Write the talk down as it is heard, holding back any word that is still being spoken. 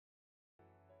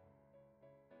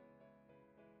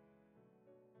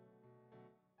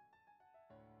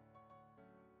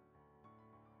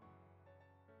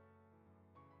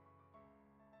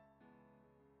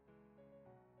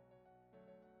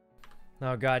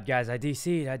Oh god, guys, I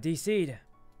DC'd. I DC'd.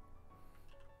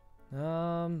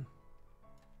 Alright,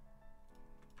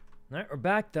 we're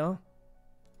back though.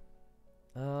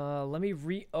 Let me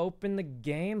reopen the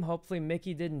game. Hopefully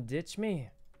Mickey didn't ditch me.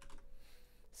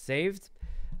 Saved.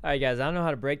 Alright guys, I don't know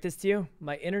how to break this to you.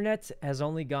 My internet has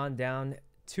only gone down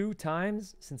 2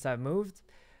 times since I've moved.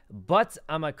 But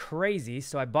I'm a crazy,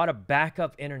 so I bought a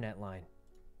backup internet line.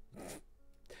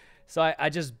 So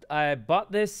I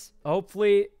bought this.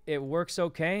 Hopefully it works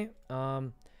okay.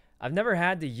 I've never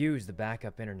had to use the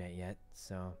backup internet yet,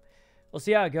 so we'll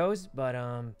see how it goes. But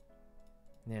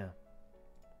yeah,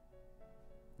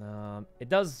 it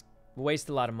does waste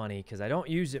a lot of money because I don't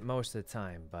use it most of the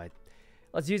time. But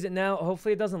let's use it now.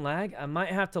 Hopefully it doesn't lag. I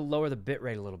might have to lower the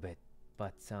bitrate a little bit,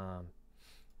 but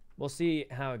we'll see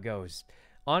how it goes.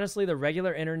 Honestly, the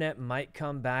regular internet might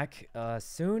come back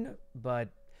soon, but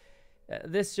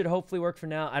this should hopefully work for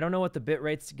now. I don't know what the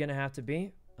bitrate's gonna have to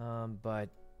be, but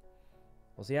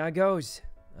we'll see how it goes.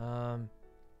 At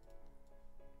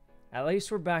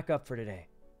least we're back up for today.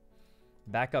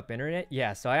 Backup internet?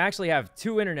 Yeah, so I actually have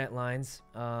 2 internet lines.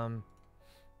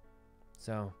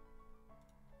 So.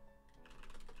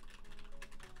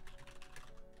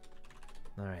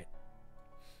 Alright.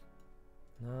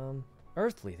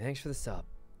 Earthly, thanks for the sub.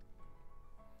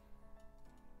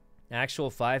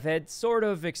 Actual 5-head, sort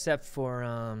of, except for,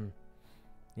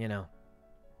 you know,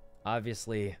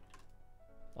 obviously,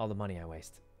 all the money I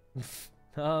waste.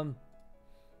 I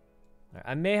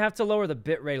may have to lower the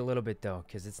bitrate a little bit, though,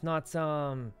 because it's not,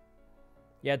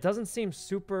 yeah, it doesn't seem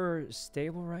super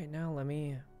stable right now. Let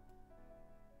me,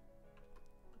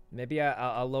 maybe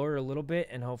I'll lower it a little bit,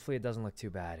 and hopefully it doesn't look too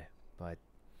bad. But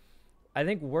I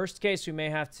think worst case, we may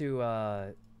have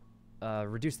to,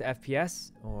 reduce the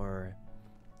FPS, or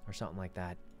something like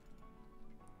that.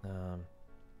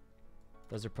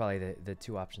 Those are probably the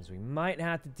 2 options we might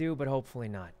have to do, but hopefully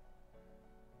not.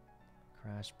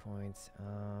 Crash points.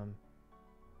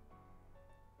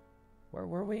 Where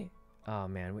were we? Oh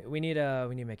man, we need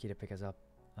Mickey to pick us up.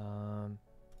 All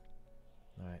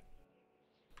right.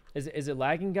 Is it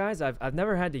lagging, guys? I've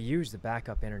never had to use the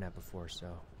backup internet before, so.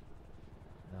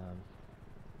 All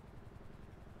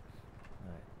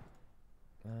right.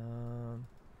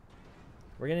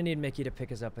 We're gonna need Mickey to pick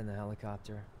us up in the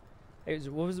helicopter. Hey,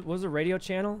 what was the radio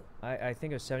channel? I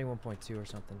think it was 71.2 or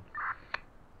something.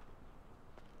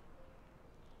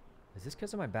 Is this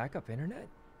because of my backup internet?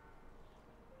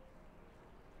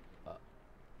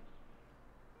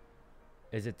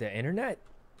 Is it the internet?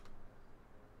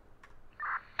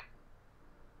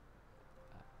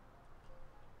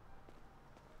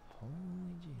 Holy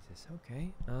Jesus.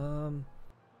 Okay.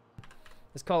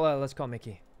 Let's call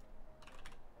Mickey.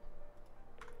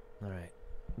 All right.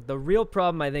 The real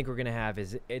problem I think we're gonna have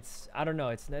is I don't know,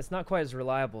 it's not quite as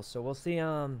reliable, so we'll see.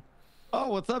 Oh,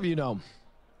 what's up, YUNO?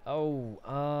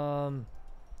 Oh,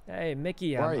 hey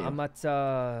Mickey, I'm at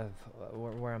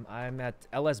where I'm at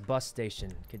LS bus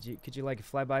station. Could you like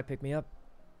fly by, pick me up?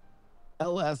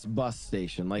 LS bus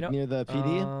station, like near the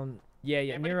PD?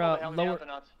 Yeah, near lower.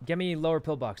 Get me lower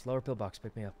pillbox,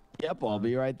 pick me up. Yep, I'll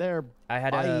be right there. I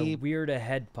had a weird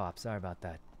head pop. Sorry about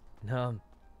that.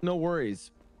 No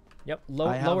worries. Yep,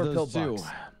 lower pillbox.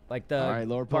 Like the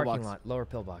lower parking pillbox. lot, lower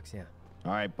pillbox, yeah.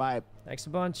 All right, bye. Thanks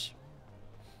a bunch.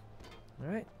 All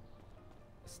right.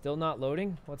 Still not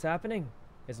loading? What's happening?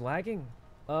 It's lagging.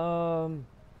 My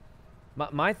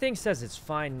thing says it's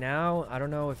fine now. I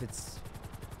don't know if it's...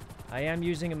 I am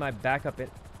using my backup.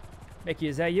 Mickey,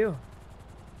 is that you?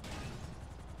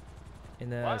 In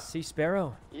the Sea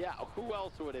Sparrow? Yeah, who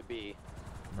else would it be?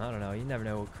 I don't know. You never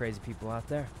know what crazy people out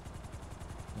there.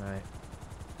 All right.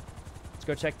 Let's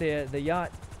go check the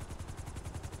yacht.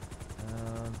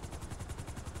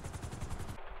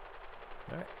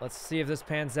 All right, let's see if this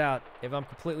pans out. If I'm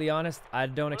completely honest, I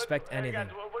don't expect anything. Guys,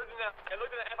 I looked at the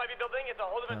FIB building. It's a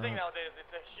whole different thing nowadays.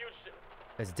 It's a huge...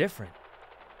 It's different.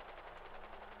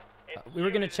 We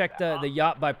were going to check the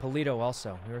yacht by Polito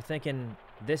also. We were thinking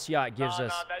this yacht gives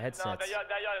us headsets. No, that yacht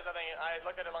is the thing. I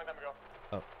looked at it a long time ago.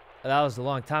 Oh, that was a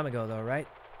long time ago though, right?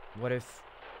 What if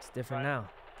it's different now?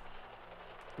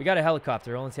 We got a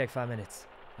helicopter. It'll only take 5 minutes.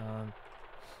 All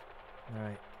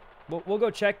right. We'll go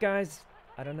check, guys.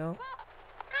 I don't know.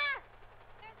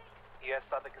 Yes,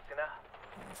 the casino.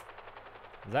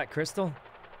 Is that Crystal?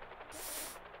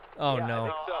 Oh yeah,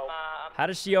 no. So. How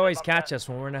does she always catch us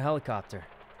when we're in a helicopter?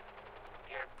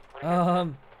 I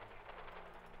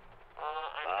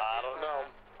don't know.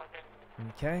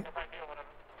 Okay.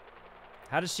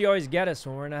 How does she always get us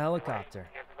when we're in a helicopter?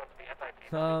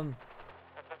 All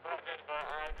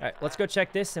right, let's go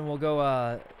check this, and we'll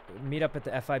go meet up at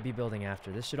the FIB building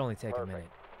after. This should only take a minute.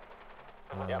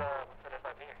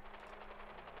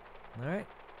 All right.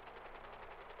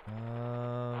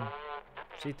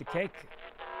 Let's eat the cake.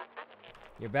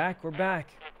 You're back. We're back.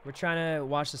 We're trying to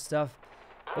watch the stuff.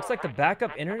 Looks like the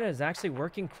backup internet is actually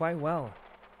working quite well.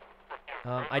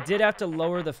 I did have to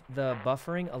lower the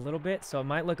buffering a little bit, so it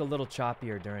might look a little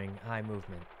choppier during high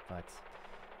movement. But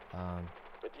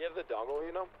But do you have the dongle,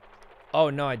 you know? oh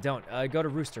no, I don't. Go to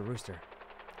Rooster.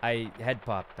 I head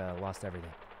popped. Lost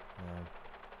everything.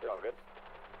 You're all good.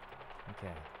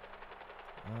 Okay.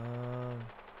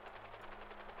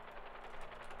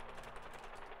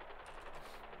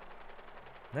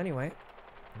 Anyway,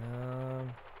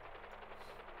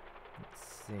 let's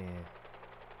see.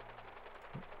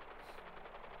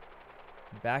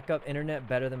 Backup internet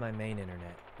better than my main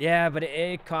internet. Yeah, but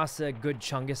it costs a good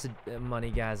chungus of money,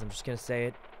 guys. I'm just gonna say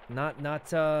it. Not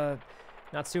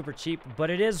super cheap, but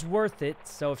it is worth it.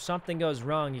 So if something goes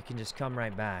wrong, you can just come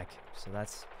right back. So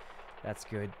that's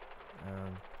good.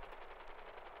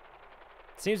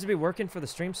 Seems to be working for the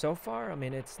stream so far. I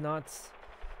mean, it's not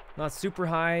super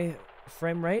high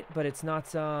frame rate, but it's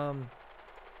not too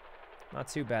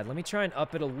bad. Let me try and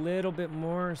up it a little bit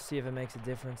more, see if it makes a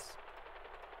difference.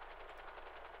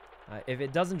 If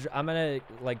it doesn't, I'm gonna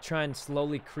like try and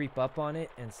slowly creep up on it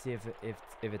and see if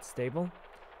it's stable.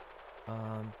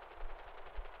 Let's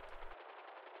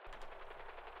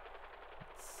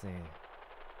see.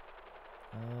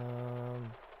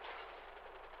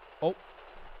 Oh,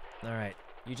 all right.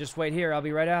 You just wait here. I'll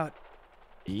be right out.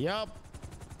 Yup.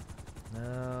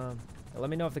 Let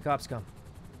me know if the cops come.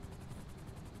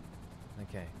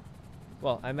 Okay.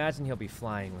 Well, I imagine he'll be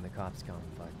flying when the cops come,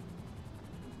 but...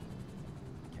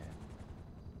 Okay.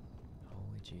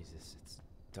 Holy Jesus, it's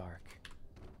dark.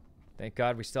 Thank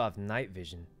God we still have night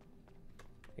vision.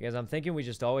 Because I'm thinking we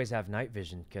just always have night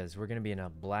vision, because we're going to be in a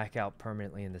blackout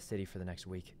permanently in the city for the next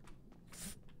week.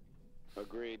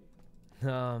 Agreed.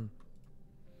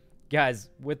 Guys,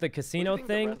 with the casino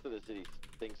thing... The rest of the city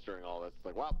thinks during all this?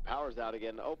 Like, wow, power's out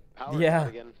again. Oh, power's yeah. out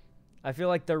again. I feel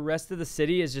like the rest of the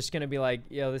city is just going to be like,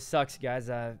 yo, this sucks, guys.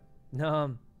 Okay.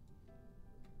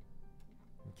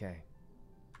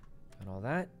 Got all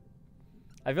that.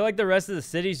 I feel like the rest of the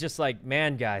city's just like,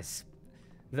 man, guys.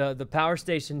 The power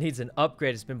station needs an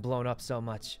upgrade. It's been blown up so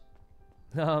much.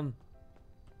 Okay.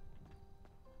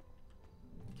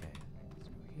 Let's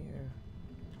go here.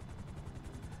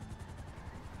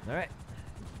 All right.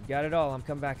 Got it all. I'm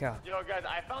coming back out. Yo, guys,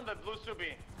 I found the blue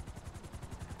Subi.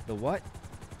 The what?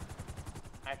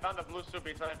 I found the blue Subi.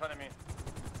 It's right in front of me.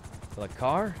 The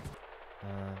car? Yeah,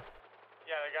 the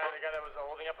guy that was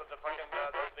holding up the fucking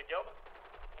the guild.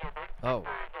 Oh.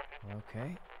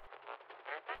 Okay.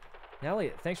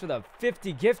 Elliot, thanks for the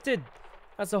 50 gifted.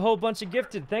 That's a whole bunch of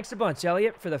gifted. Thanks a bunch,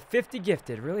 Elliot, for the 50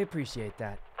 gifted. Really appreciate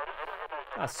that.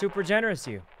 Ah, super generous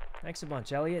of you. Thanks a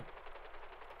bunch, Elliot.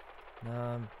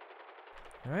 All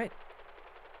right.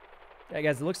 Yeah,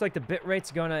 guys, it looks like the bit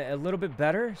rate's going a little bit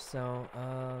better, so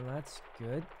that's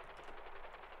good.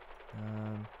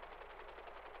 All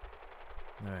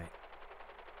right.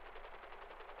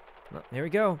 Well, here we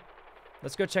go.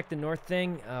 Let's go check the north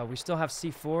thing. We still have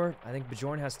C4. I think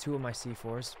Bjorn has 2 of my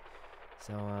C4s.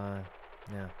 So,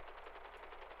 yeah.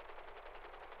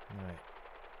 All right.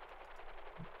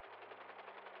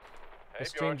 The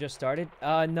stream just started?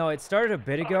 No, it started a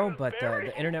bit ago, but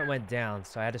the internet went down,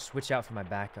 so I had to switch out for my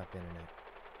backup internet.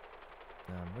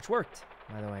 Which worked,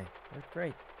 by the way. Worked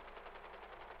great.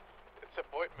 It's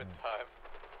appointment time.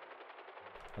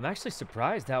 I'm actually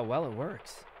surprised how well it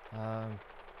works.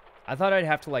 I thought I'd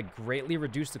have to like greatly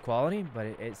reduce the quality, but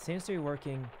it seems to be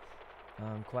working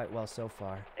quite well so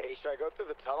far. Hey, should I go through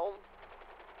the tunnel?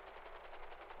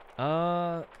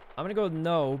 I'm gonna go with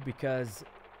no, because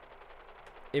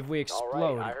if we explode,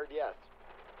 All right, I heard yes.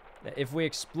 if we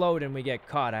explode and we get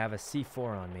caught, I have a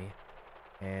C4 on me,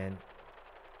 and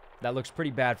that looks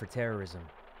pretty bad for terrorism.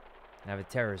 I have a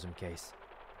terrorism case.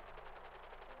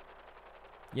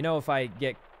 You know, if I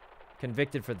get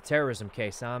convicted for the terrorism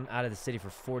case, I'm out of the city for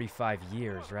 45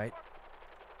 years, right?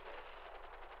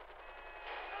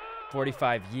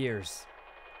 45 years.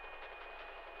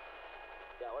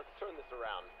 Yeah, let's turn this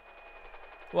around.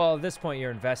 Well, at this point,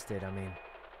 you're invested. I mean...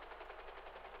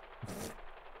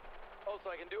 Oh,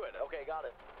 so I can do it. Okay, got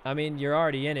it. I mean, you're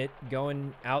already in it.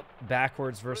 Going out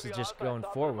backwards versus just going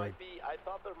forward. I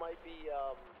thought there might be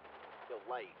the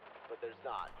light, but there's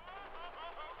not.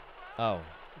 Oh.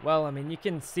 Well, I mean, you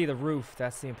can see the roof.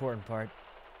 That's the important part.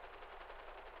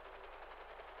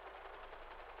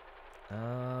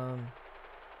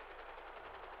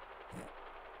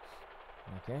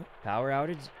 Okay. Power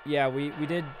outage. Yeah, we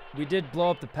did blow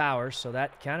up the power, so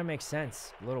that kind of makes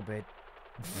sense a little bit.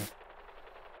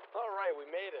 All right, we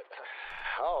made it.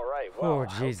 All right. Well, Oh,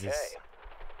 Jesus. Okay.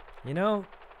 You know,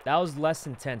 that was less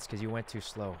intense because you went too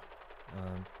slow.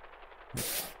 I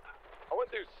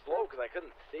went too slow because I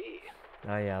couldn't see.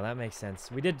 Oh yeah, that makes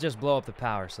sense. We did just blow up the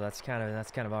power, so that's kind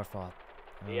of our fault.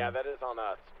 Yeah, that is on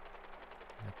us.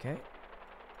 Okay.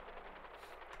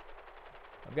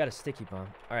 I've got a sticky bomb.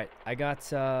 All right, I got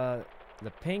the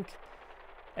pink.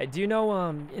 Hey, do you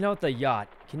know with the yacht?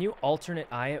 Can you alternate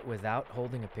eye it without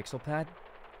holding a pixel pad?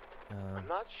 I'm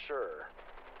not sure.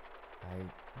 I don't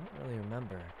really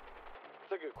remember.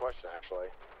 That's a good question, actually.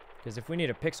 Because if we need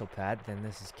a pixel pad, then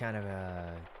this is kind of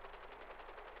a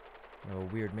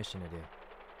weird mission to do.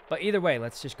 But either way,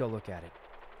 let's just go look at it.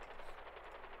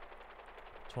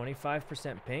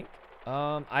 25% pink.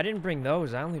 I didn't bring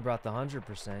those. I only brought the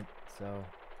 100%. So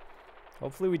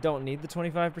hopefully we don't need the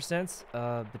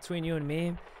 25%. Between you and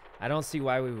me, I don't see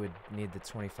why we would need the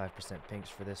 25% pinks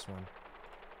for this one.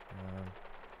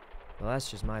 Well,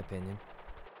 that's just my opinion.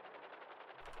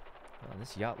 Oh,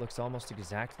 this yacht looks almost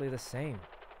exactly the same.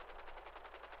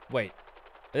 Wait,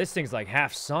 this thing's like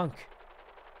half sunk.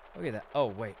 Look at that. Oh,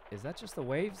 wait, is that just the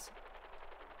waves?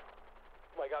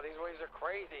 Oh my god, these waves are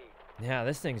crazy. Yeah,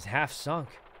 this thing's half sunk.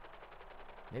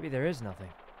 Maybe there is nothing.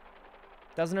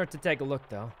 Doesn't hurt to take a look,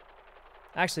 though.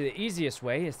 Actually, the easiest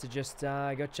way is to just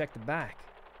go check the back.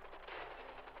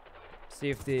 See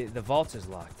if the vault is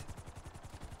locked.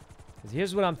 Because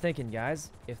here's what I'm thinking, guys.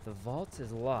 If the vault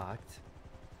is locked,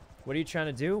 what are you trying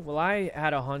to do? Well, I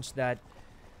had a hunch that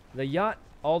the yacht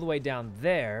all the way down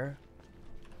there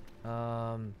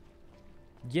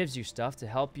gives you stuff to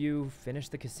help you finish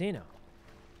the casino.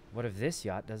 What if this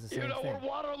yacht does the same thing? We're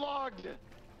waterlogged.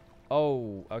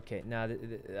 Oh, okay. Now,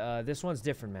 this one's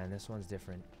different, man. This one's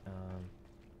different.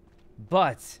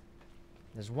 But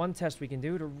there's one test we can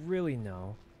do to really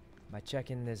know by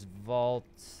checking this vault.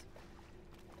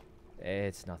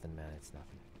 It's nothing, man. It's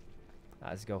nothing.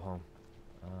 Let's go home.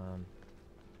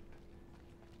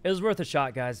 It was worth a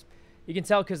shot, guys. You can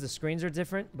tell because the screens are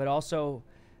different, but also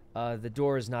the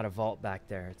door is not a vault back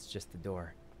there. It's just the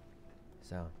door.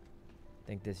 So I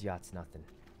think this yacht's nothing.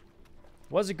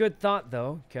 Was a good thought,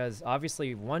 though, because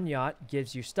obviously one yacht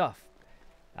gives you stuff.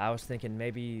 I was thinking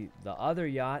maybe the other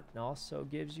yacht also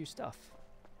gives you stuff.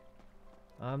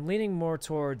 I'm leaning more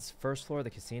towards first floor of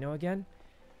the casino again,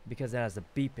 because it has a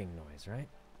beeping noise, right?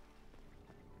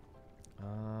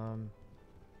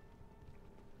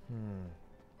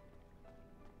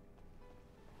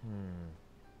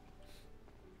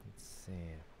 Let's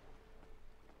see.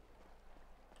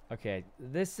 Okay,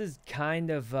 this is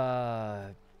kind of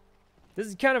a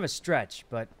stretch,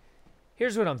 but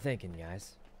here's what I'm thinking,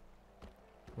 guys.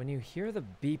 When you hear the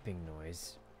beeping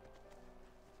noise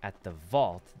at the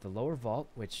vault, the lower vault,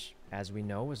 which, as we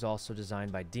know, was also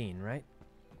designed by Dean, right?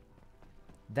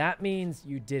 That means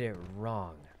you did it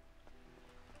wrong.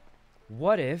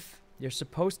 What if you're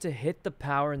supposed to hit the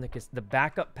power in the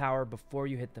backup power before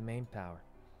you hit the main power?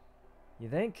 You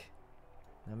think?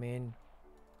 I mean...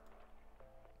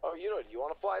 Oh, you know, do you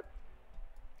want to fly?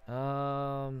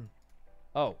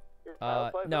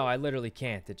 No, I literally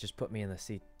can't. It just put me in the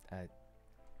seat.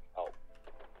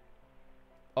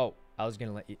 Oh, I was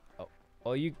gonna let you.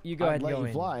 Oh, you go ahead and go in. I'd let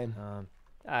you fly.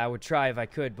 I would try if I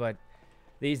could, but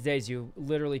these days you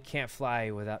literally can't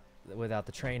fly without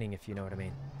the training, if you know what I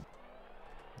mean.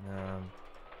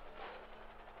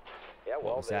 Yeah,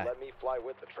 well, they let me fly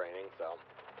with the training, so.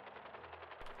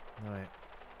 All right.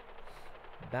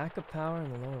 Backup power in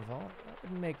the lower vault? That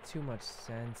wouldn't make too much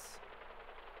sense.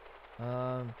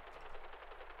 I'm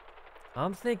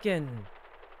thinking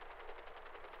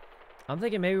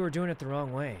maybe we're doing it the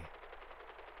wrong way.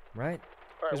 Right?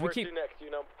 All right, we keep next,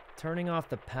 you know? turning off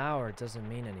the power. It doesn't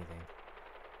mean anything.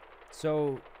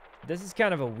 So, this is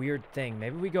kind of a weird thing.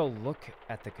 Maybe we go look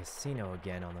at the casino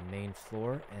again on the main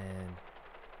floor, and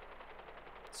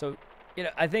so, you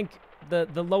know, I think the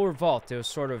lower vault, it was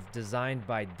sort of designed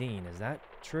by Dean. Is that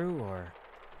true, or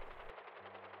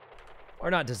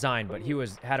not designed, but he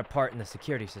had a part in the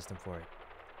security system for it?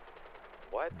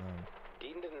 What?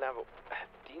 Dean didn't have a...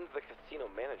 Dean's the casino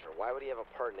manager. Why would he have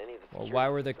a part in any of the security Well, why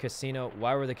were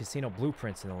the casino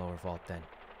blueprints in the lower vault then?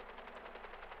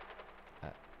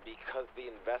 Because the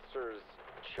investors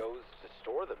chose to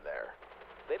store them there.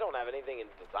 They don't have anything in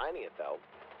designing it, though.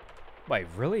 Wait,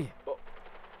 really? Well,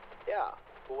 yeah.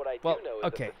 But what I do know is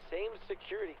that the same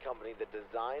security company that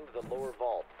designed the lower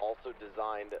vault also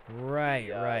designed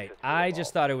Right. I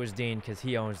just thought it was Dean because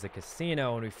he owns the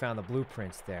casino and we found the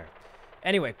blueprints there.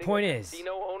 Anyway, point is...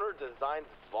 casino owner designs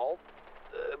vault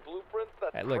blueprints?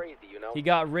 That's crazy, you know? He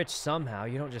got rich somehow.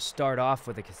 You don't just start off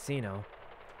with a casino.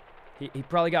 He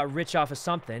probably got rich off of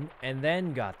something and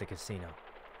then got the casino.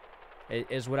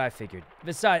 Is what I figured.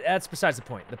 That's besides the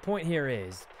point. The point here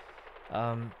is,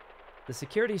 the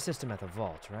security system at the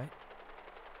vault, right?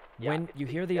 Yeah, when you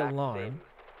hear the alarm, same.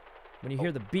 when you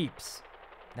hear the beeps,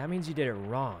 that means you did it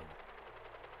wrong,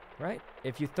 right?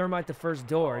 If you thermite the first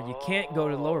door, you can't go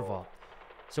to the lower vault.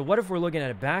 So what if we're looking at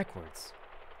it backwards?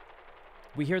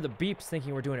 We hear the beeps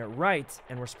thinking we're doing it right,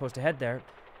 and we're supposed to head there.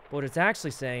 But what it's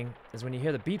actually saying is when you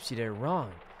hear the beeps, you did it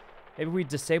wrong. Maybe we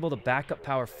disable the backup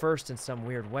power first in some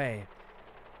weird way,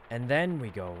 and then we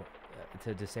go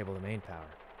to disable the main power.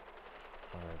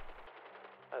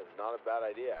 That's not a bad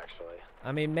idea, actually.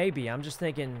 I mean, maybe. I'm just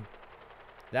thinking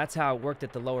that's how it worked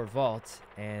at the lower vault.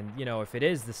 And, you know, if it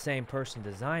is the same person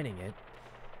designing it,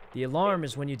 the alarm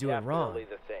is when you do it wrong.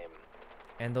 Definitely the same.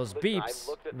 And those beeps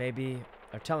maybe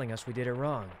are telling us we did it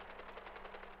wrong.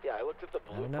 Yeah, I looked at the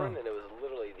blueprint and it was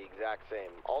literally the exact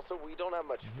same. Also, we don't have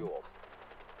much fuel.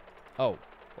 Oh,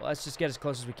 well, let's just get as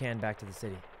close as we can back to the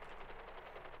city.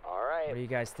 All right. What do you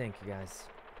guys think, you guys?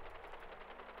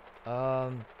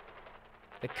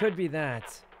 It could be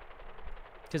that.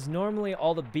 Because normally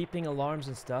all the beeping alarms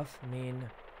and stuff mean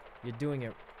you're doing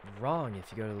it wrong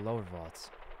if you go to the lower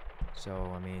vaults.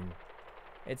 So, I mean,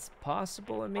 it's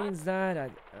possible it means that.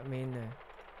 I mean,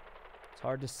 it's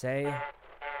hard to say.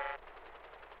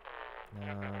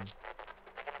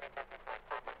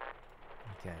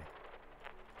 Okay.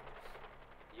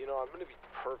 You know, I'm going to be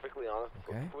perfectly honest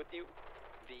with you.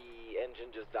 The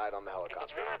engine just died on the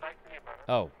helicopter.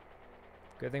 Oh.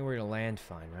 Good thing we're going to land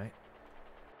fine, right?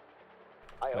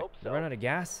 I hope so. We run out of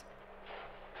gas?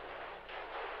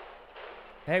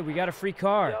 Hey, we got a free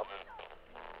car.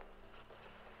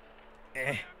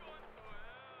 Yep.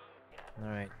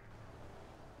 Alright.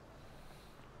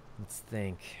 Let's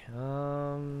think.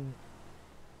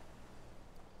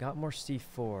 Got more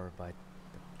C4, but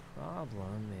the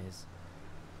problem is...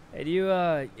 Hey, do you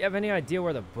have any idea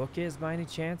where the book is by any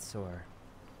chance, or...?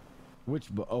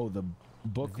 Which book? Oh, the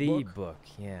book? The book,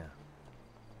 yeah.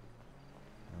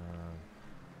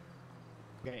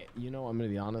 Okay, you know, I'm going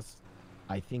to be honest.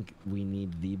 I think we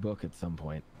need the book at some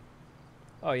point.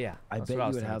 Oh, yeah. I bet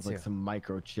you it has, like, some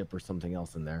microchip or something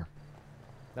else in there.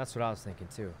 That's what I was thinking,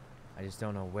 too. I just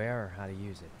don't know where or how to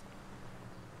use it.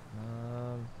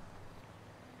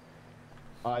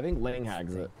 I think Lang has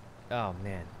it. Oh,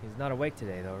 man. He's not awake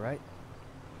today, though, right?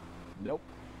 Nope.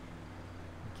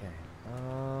 Okay.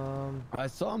 I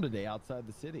saw him today outside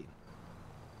the city.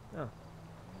 Oh.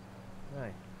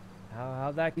 Right.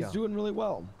 How'd that go? He's doing really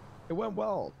well. It went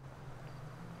well.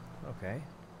 Okay.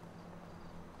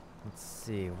 Let's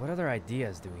see. What other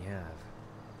ideas do we have?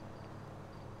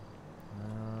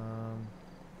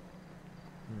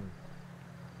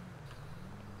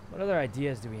 What other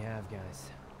ideas do we have, guys?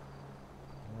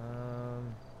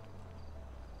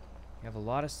 We have a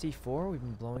lot of C4. We've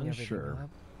been blowing everything up.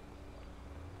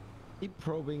 Keep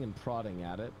probing and prodding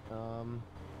at it.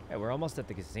 Hey, we're almost at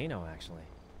the casino, actually.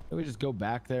 We just go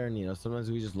back there and, you know,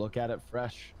 sometimes we just look at it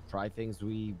fresh. Try things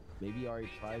we maybe already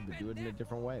tried, but do it in a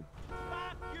different way.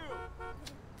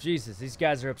 Jesus, these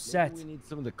guys are upset. Maybe we need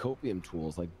some of the copium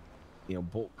tools, like, you know,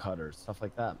 bolt cutters, stuff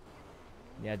like that.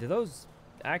 Yeah, do those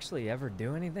actually ever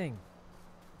do anything?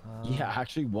 Yeah,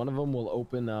 actually, one of them will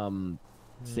open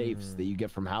safes that you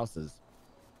get from houses.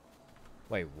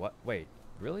 Wait, what? Wait,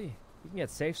 really? You can get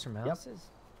safes from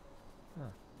houses? Huh.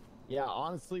 Yeah,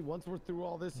 honestly, once we're through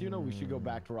all this, you know, we should go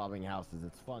back to robbing houses.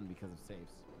 It's fun because of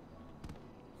safes.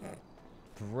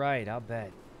 Right, I'll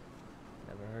bet.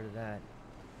 Never heard of that.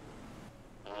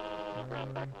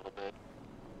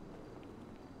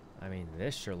 I mean,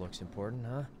 this sure looks important,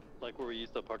 huh? Like where we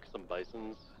used to park some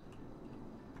bisons.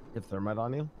 Get thermite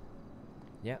on you?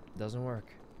 Yeah, doesn't work.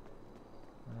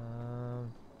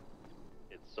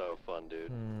 It's so fun,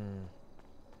 dude.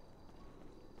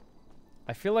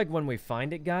 I feel like when we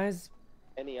find it, guys,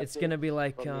 it's gonna be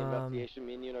like from the investigation.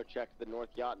 Me and YUNO checked the North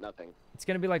Yacht. Nothing. It's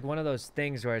gonna be like one of those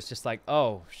things where it's just like,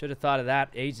 oh, should have thought of that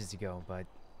ages ago, but.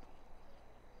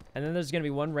 And then there's gonna be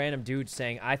one random dude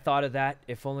saying, I thought of that.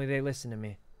 If only they listened to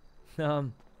me. Let's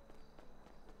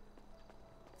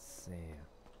see.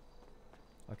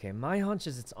 Okay, my hunch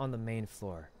is it's on the main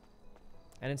floor.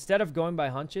 And instead of going by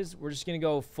hunches, we're just gonna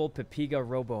go full Papiga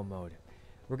Robo mode.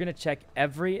 We're gonna check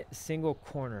every single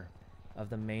corner of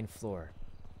the main floor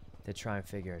to try and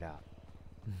figure it out.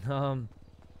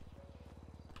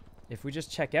 If we just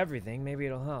check everything, maybe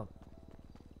it'll help.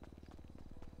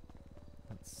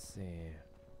 Let's see.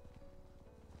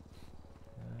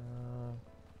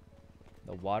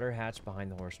 The water hatch behind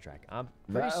the horse track. I'm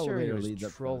pretty sure he was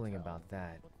trolling about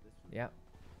that. Yep.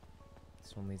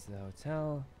 This one leads to the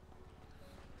hotel.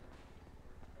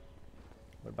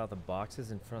 What about the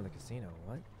boxes in front of the casino?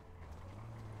 What?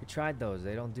 We tried those.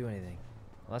 They don't do anything.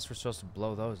 Unless we're supposed to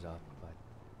blow those up, but...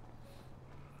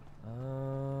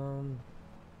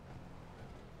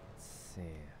 Let's see.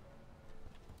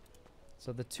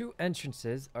 So the two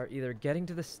entrances are either getting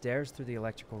to the stairs through the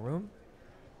electrical room,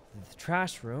 the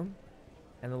trash room,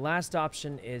 and the last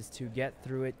option is to get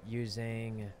through it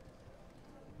using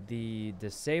the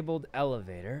disabled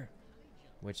elevator,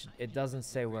 which it doesn't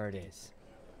say where it is.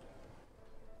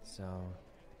 So...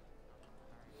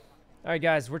 Alright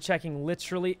guys, we're checking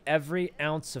literally every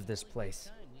ounce of this place.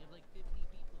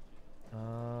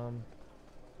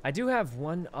 I do have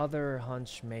one other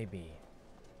hunch maybe.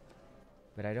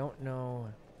 But I don't know.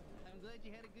 I'm glad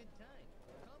you had a good time.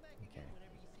 Call back again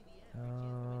whenever you see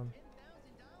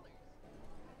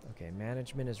the okay,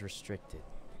 management is restricted.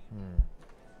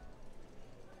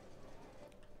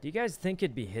 Do you guys think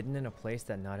it'd be hidden in a place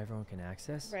that not everyone can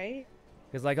access? Right?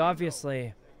 Because like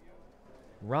obviously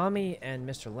Rami and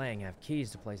Mr. Lang have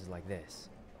keys to places like this.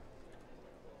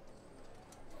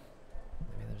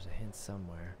 Maybe there's a hint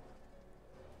somewhere.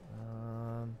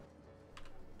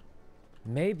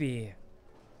 Maybe...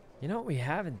 You know what we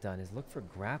haven't done is look for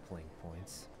grappling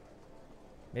points.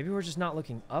 Maybe we're just not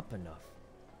looking up enough.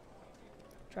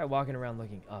 Try walking around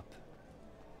looking up.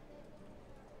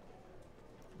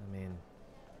 I mean,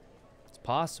 it's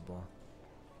possible.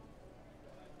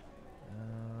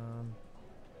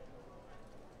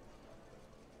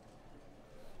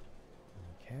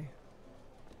 Okay.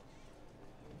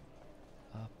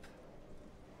 Up.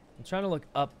 I'm trying to look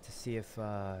up to see if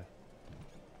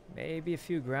maybe a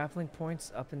few grappling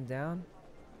points up and down.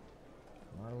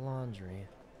 A lot of laundry.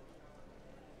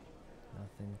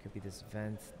 Nothing. Could be this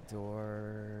vent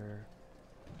door.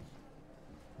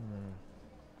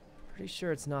 Pretty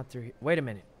sure it's not through here. Wait a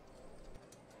minute.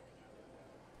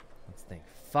 Let's think.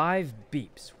 5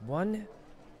 beeps. 1,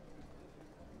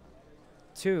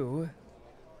 2.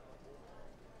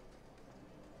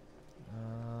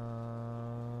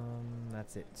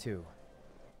 That's it. 2.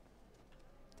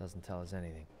 Doesn't tell us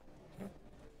anything.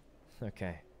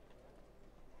 Okay.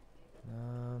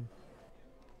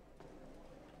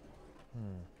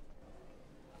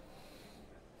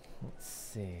 Let's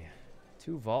see.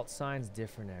 2 vault signs,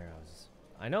 different arrows.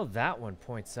 I know that one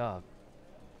points up.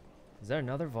 Is there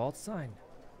another vault sign?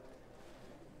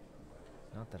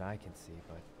 Not that I can see,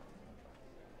 but...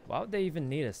 Why would they even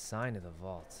need a sign of the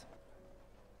vault?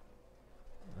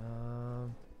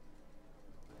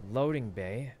 Loading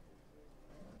bay.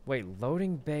 Wait,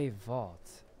 loading bay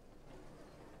vault.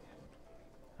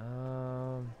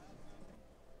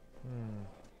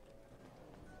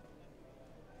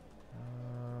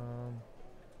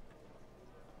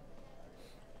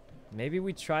 Maybe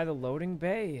we try the loading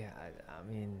bay. I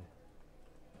mean,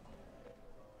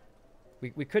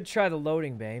 we could try the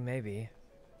loading bay, maybe.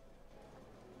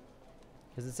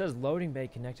 Because it says loading bay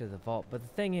connected to the vault. But the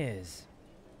thing is,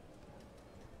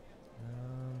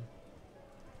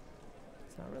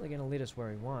 it's not really going to lead us where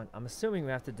we want. I'm assuming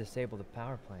we have to disable the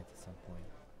power plant at some point.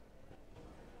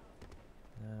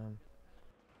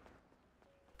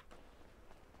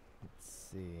 Let's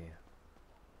see.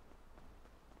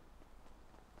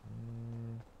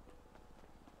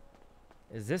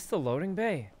 Is this the loading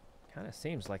bay? Kind of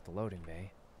seems like the loading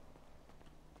bay.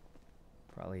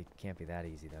 Probably can't be that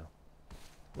easy though.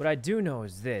 What I do know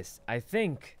is this. I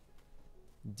think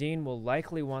Dean will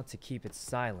likely want to keep it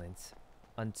silent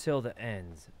until the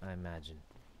end, I imagine.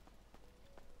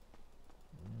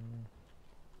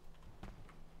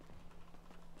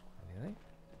 Anything?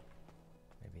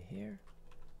 Maybe here?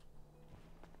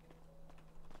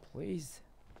 Please?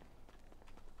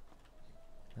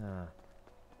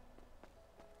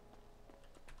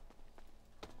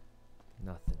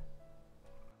 Nothing.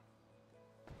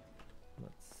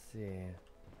 Let's see.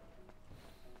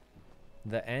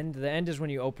 The end is when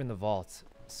you open the vault.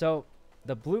 So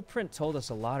the blueprint told us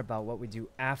a lot about what we do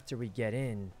after we get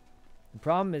in. The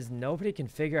problem is nobody can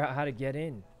figure out how to get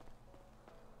in.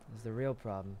 That's the real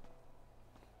problem.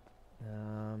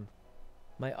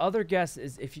 My other guess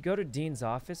is if you go to Dean's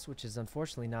office, which is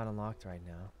unfortunately not unlocked right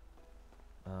now.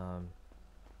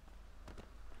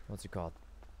 What's it called?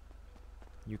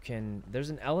 You can... There's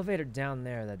an elevator down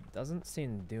there that doesn't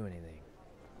seem to do anything.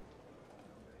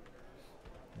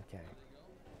 Okay.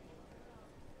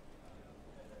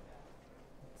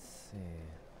 Let's see.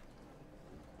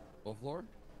 Full floor?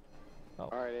 Oh.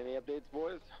 Alright, any updates,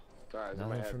 boys? Sorry,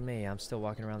 nothing from me. I'm still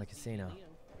walking around the casino.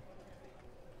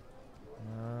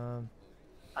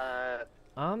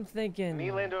 I'm thinking...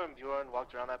 Me, Lando, and Bjorn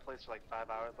walked around that place for like 5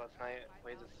 hours last night.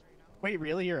 Wait,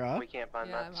 really? You're up? We can't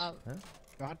find much. Huh?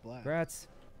 God bless. Congrats.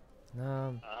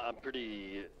 I'm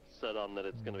pretty set on that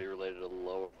it's going to be related to the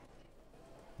lower.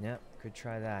 Yeah, could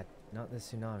try that. Not the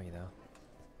tsunami though.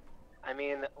 I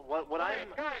mean, what I'm...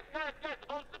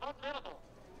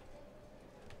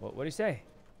 What do you say?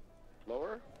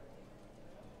 Lower?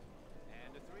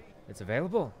 It's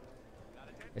available.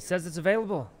 It says it's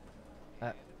available.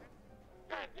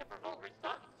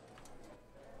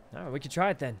 Alright, we could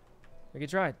try it then. We could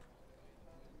try it.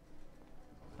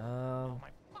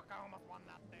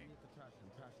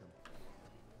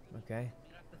 Okay.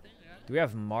 Do we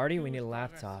have Marty? We need a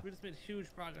laptop. We just made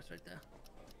huge progress right there.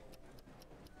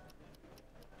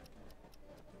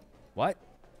 What?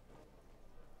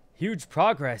 Huge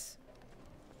progress.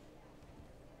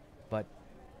 But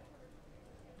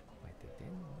wait, they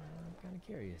didn't? I'm kind of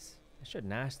curious. I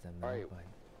shouldn't ask them though. Alright.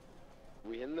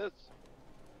 We in this?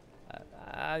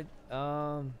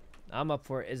 I'm up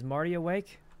for it. Is Marty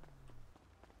awake?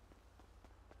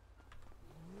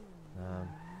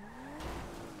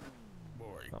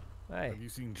 Boy, oh, hey. have you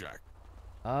seen Jack?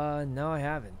 No, I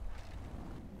haven't.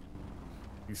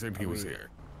 He said he was here.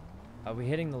 Are we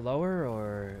hitting the lower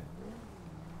or?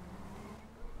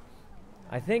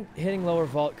 I think hitting lower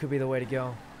vault could be the way to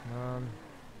go.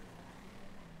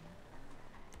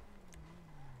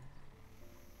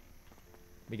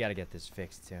 We gotta get this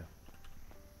fixed too.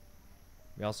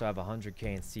 We also have 100k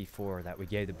in C4 that we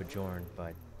gave to Bajorn,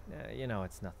 but you know,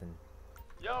 it's nothing.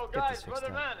 Yo, guys,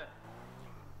 brother man.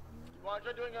 You wanna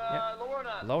try doing lower or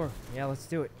not? Lower. Yeah, let's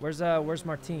do it. Where's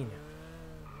Martine?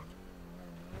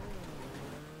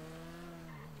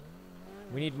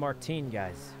 We need Martine,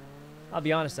 guys. I'll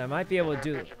be honest, I might be able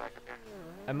to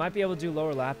do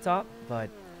lower laptop, but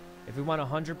if we want to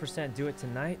 100% do it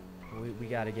tonight, we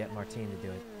got to get Martine to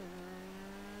do it.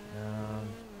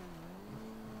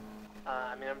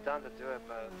 I mean, I'm down to do it,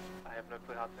 but I have no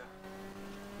clue how to.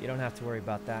 You don't have to worry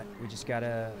about that. We just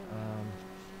gotta,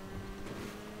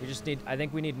 I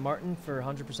think we need Martin for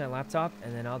 100% laptop,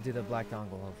 and then I'll do the black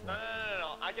dongle, hopefully. No.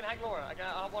 I can hack lower. I can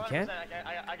 100%.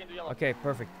 I can do yellow. Okay,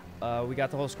 perfect. We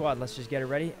got the whole squad. Let's just get it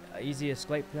ready. Easy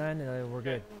escape plan. We're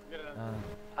good.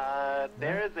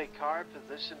 There is a car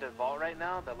positioned at vault right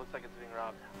now that looks like it's being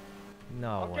robbed.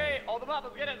 No way. Okay, hold them up.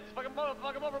 Let's get it. Let's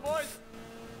fuck them over, boys.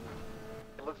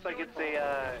 It looks like it's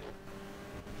a,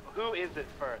 who is it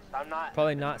first? I'm not...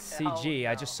 Probably not CG.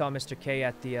 I just saw Mr. K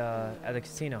at the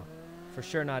casino. For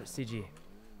sure not CG.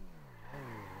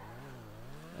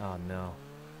 Oh, no.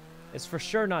 It's for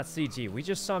sure not CG. We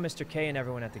just saw Mr. K and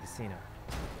everyone at the casino.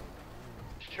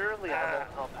 Surely I won't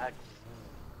help X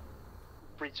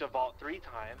breach a vault 3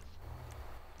 times.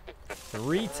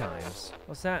 3 times?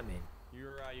 What's that mean?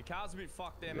 Your cow's a bit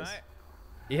fucked there, mate.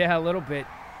 Yeah, a little bit.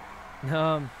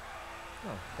 Oh,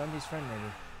 Dundee's friend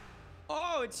maybe.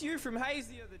 Oh, it's you from Hayes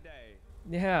the other day.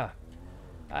 Yeah.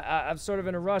 I'm sort of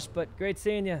in a rush, but great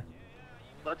seeing you.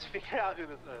 Let's figure out who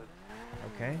this is.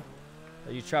 Okay.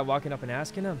 You try walking up and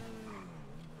asking him?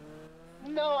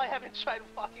 No, I haven't tried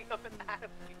walking up and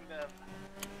asking them.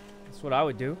 That's what I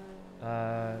would do.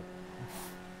 I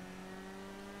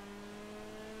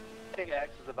think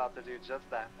X is about to do just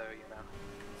that, though, you know.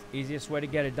 It's the easiest way to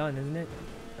get it done, isn't it?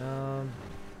 Yeah,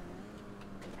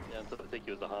 I think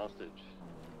he was a hostage.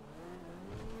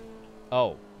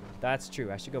 Oh, that's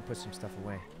true. I should go put some stuff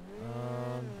away.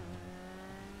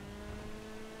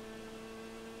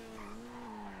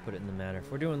 Put it in the manor.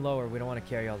 If we're doing lower, we don't want to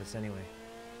carry all this anyway.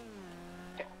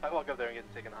 Okay, I walk up there and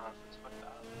get taken hostage. Fuck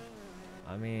that.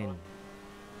 I mean,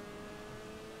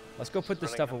 let's go put the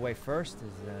stuff away first.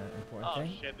 Is the important thing.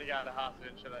 Oh shit, they got a hostage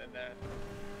and shit in there.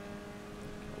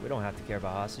 We don't have to care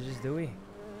about hostages, do we?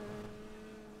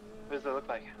 What does it look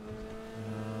like?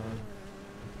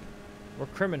 We're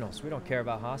criminals. We don't care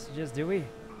about hostages, do we?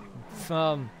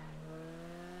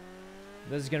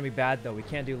 This is gonna be bad though. We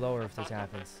can't do lower if this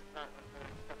happens.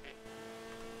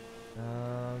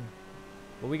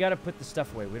 But we gotta put the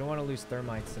stuff away. We don't want to lose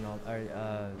thermites and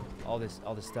all this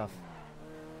stuff.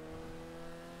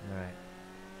 All right.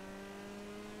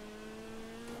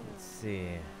 Let's see.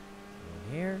 In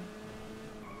here.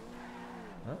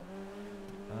 Huh?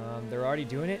 They're already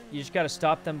doing it. You just gotta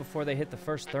stop them before they hit the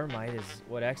first thermite, is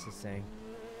what X is saying.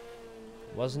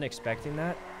 Wasn't expecting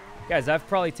that. Guys, I've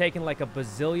probably taken like a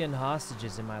bazillion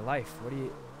hostages in my life. What do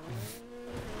you...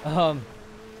 Alright.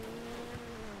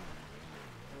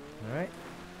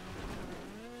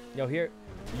 Yo, here,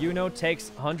 YUNO takes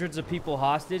hundreds of people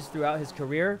hostage throughout his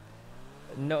career.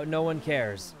 No one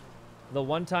cares. The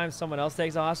one time someone else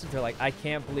takes a hostage, they're like, I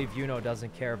can't believe YUNO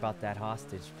doesn't care about that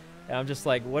hostage. And I'm just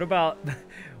like, what about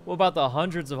the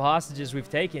hundreds of hostages we've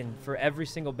taken for every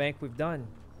single bank we've done?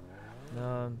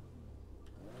 Alright.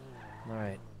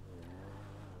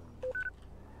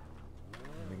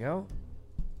 There we go.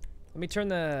 Let me turn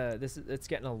the it's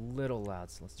getting a little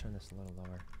loud, so let's turn this a little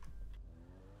lower.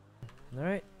 All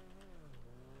right.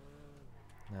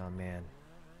 Oh man.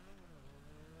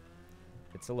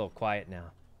 It's a little quiet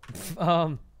now.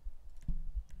 Okay.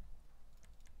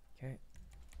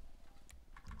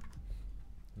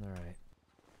 All right.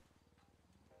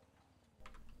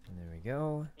 And there we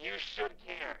go. You should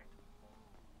care.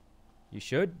 You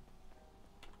should?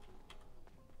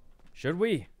 Should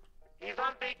we? He's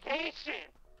on vacation.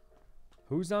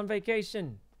 Who's on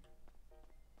vacation?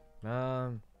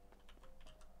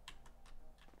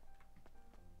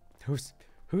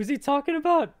 Who's he talking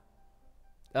about?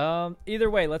 Either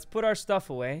way, let's put our stuff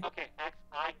away. Okay, X,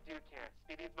 I do care.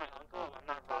 Speedy's my uncle. I'm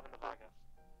not robbing the Vagos.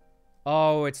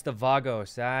 Oh, it's the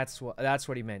Vagos. That's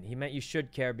what he meant. He meant you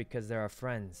should care because they're our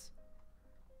friends.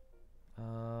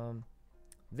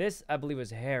 This I believe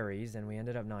was Harry's, and we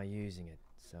ended up not using it.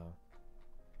 So,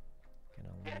 gonna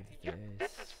leave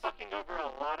This is fucking over a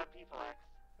lot of people, X.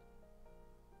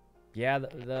 Yeah,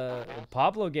 the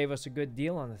Pablo gave us a good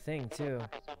deal on the thing too.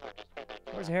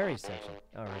 Where's Harry's section?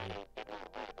 Oh, right here.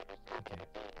 Okay,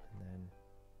 and then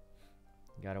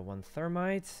got a 1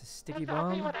 thermite, sticky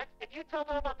bomb. If you tell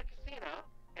them about the casino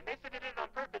and they said they did it on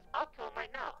purpose, I'll kill them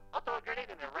right now. I'll throw a grenade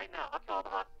in there right now. I'll kill all the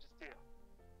hostages too.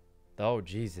 Oh,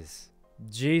 Jesus.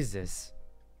 Jesus.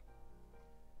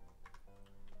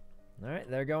 All right,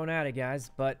 they're going at it,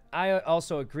 guys. But I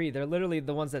also agree. They're literally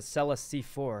the ones that sell us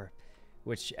C4,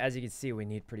 which, as you can see, we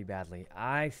need pretty badly.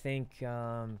 I think,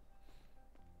 I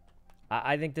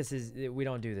think this is, we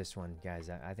don't do this one, guys.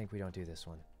 I think we don't do this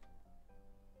one.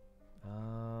 We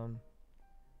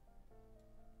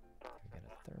got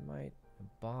a thermite, a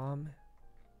bomb.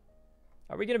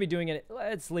 Are we going to be doing it?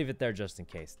 Let's leave it there just in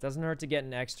case. Doesn't hurt to get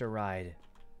an extra ride.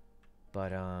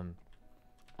 But, I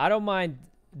don't mind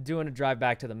doing a drive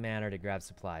back to the manor to grab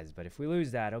supplies. But if we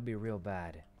lose that, it'll be real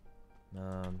bad.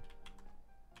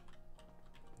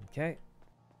 Okay.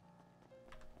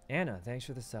 Anna, thanks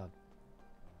for the sub.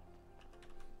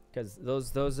 Because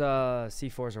those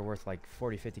C4s are worth like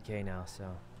 40, 50K now, so.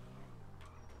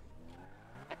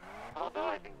 Although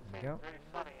I think it's There we very go.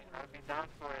 funny, and I'd be down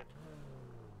for it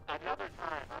another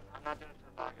time. I'm not doing it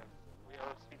for the Vagos. We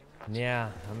owe Speedy too much. Yeah,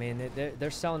 I mean,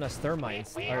 they're selling us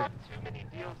thermites. We Or- have too many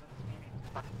deals with Speedy to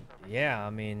fucking thermite. yeah, I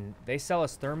mean, they sell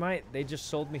us thermite. They just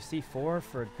sold me C4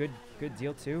 for a good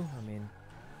deal too. I mean,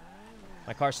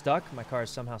 my car's stuck. My car is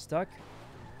somehow stuck.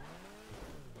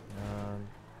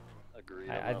 Agreed.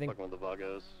 I I'm not think- fucking with the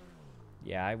Vagos.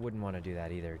 Yeah, I wouldn't want to do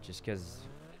that either, just because.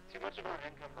 Too much of our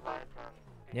income relies on.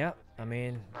 Yeah, I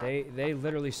mean, they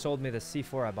literally sold me the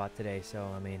C4 I bought today, so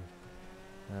I mean,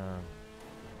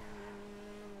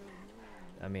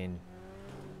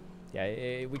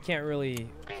 yeah, we can't really do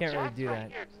that. Right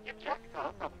here. Just give Jack a call.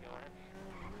 I'll probably go in.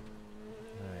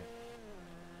 All right.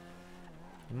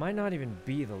 It might not even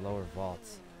be the lower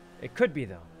vaults. It could be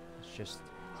though. It's just.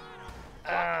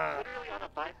 Literally on a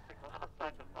bicycle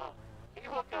outside the vault. He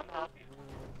will come help you.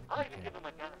 I'll even give him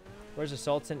a gun. Where's the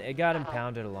Sultan? It got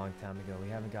impounded a long time ago. We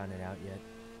haven't gotten it out yet.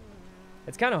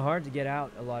 It's kind of hard to get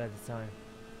out a lot of the time.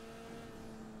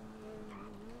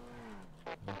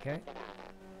 Okay.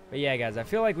 But yeah, guys, I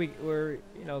feel like we're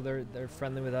you know, they're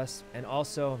friendly with us, and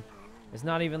also, it's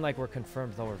not even like we're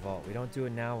confirmed lower vault. We don't do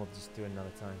it now. We'll just do it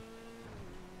another time.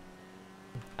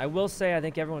 I will say I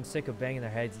think everyone's sick of banging their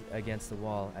heads against the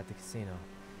wall at the casino,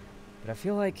 but I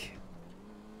feel like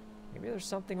maybe there's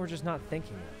something we're just not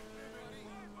thinking of.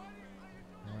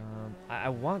 I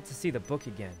want to see the book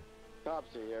again.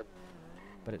 Cops are here.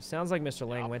 But it sounds like Mr.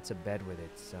 Lang went to bed with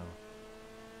it, so.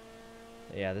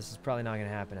 Yeah, this is probably not going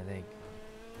to happen, I think.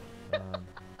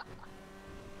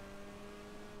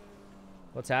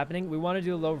 What's happening? We want to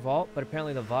do a lower vault, but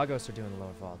apparently the Vagos are doing the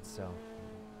lower vault, so.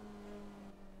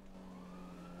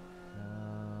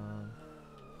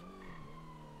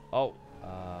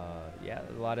 Yeah,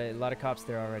 a lot of cops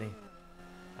there already.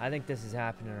 I think this is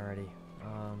happening already.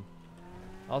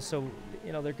 Also,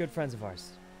 you know, they're good friends of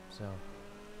ours, so.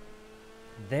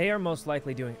 They are most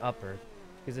likely doing upper,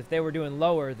 because if they were doing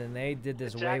lower, then they did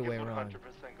this way Jack is 100% wrong.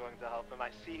 going to help him. I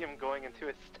see him going into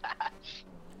his stash.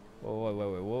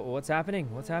 Wait, what's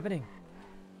happening? What's happening?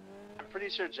 I'm pretty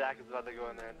sure Jack is about to go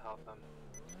in there and help him.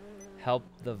 Help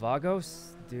the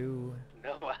Vagos do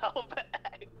No help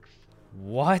X.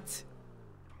 what?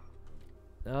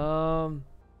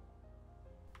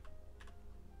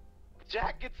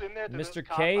 Jack gets in there. To Mr. those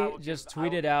cops, K I will just I will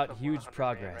tweeted give out someone huge 100 grand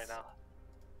progress. Right now.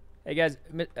 Hey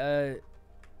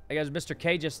guys, Mr.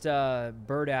 K just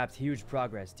bird apped huge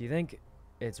progress. Do you think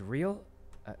it's real?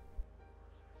 Do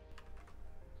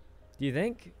you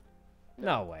think?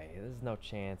 No way. There's no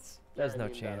chance. There's no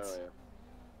chance.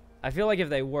 I feel like if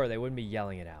they were, they wouldn't be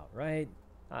yelling it out, right?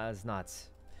 It's not.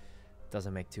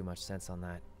 Doesn't make too much sense on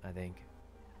that, I think.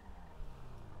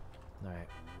 All right.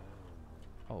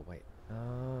 Oh, wait.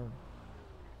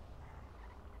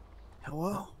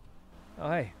 Hello? Oh,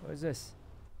 hey. What is this?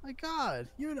 My God.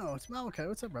 YUNO. It's Malachi.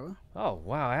 What's up, brother? Oh,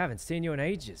 wow. I haven't seen you in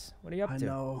ages. What are you up to? I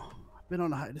know. I've been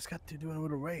on a high. Just got to doing a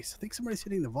little race. I think somebody's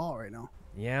hitting the vault right now.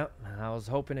 Yeah. I was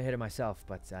hoping to hit it myself,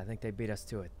 but I think they beat us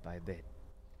to it by a bit.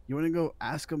 You want to go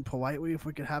ask them politely if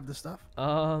we could have the stuff?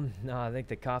 No, I think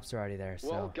the cops are already there, so.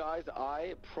 Well, guys,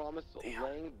 I promised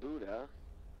Lang Buddha.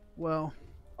 Well,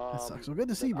 that sucks. Well, good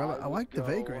to see you, brother. I like the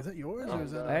Vega. Is that yours or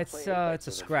is that it's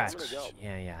a scratch.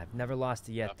 Yeah. I've never lost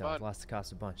it yet, though. I've lost the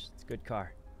cops a bunch. It's a good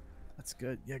car. That's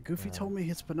good. Yeah, Goofy told me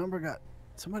his penumbra got...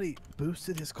 Somebody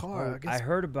boosted his car. I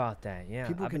heard about that, yeah.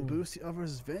 People can boost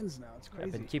others' VINs now. It's crazy.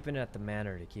 I've been keeping it at the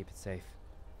manor to keep it safe.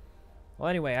 Well,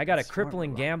 anyway, I got a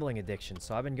crippling gambling addiction,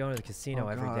 so I've been going to the casino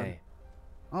every day.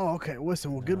 Oh, okay.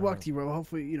 Listen, well, good luck to you, bro.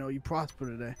 Hopefully, you prosper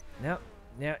today.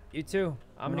 Yeah, you too.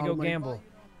 I'm going to go gamble.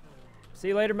 See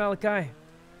you later, Malachi.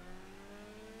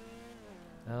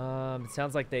 It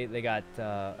sounds like they got,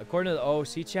 according to the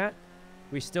OOC chat,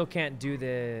 we still can't do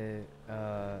the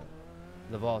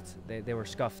vault. They were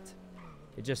scuffed.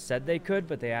 It just said they could,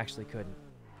 but they actually couldn't.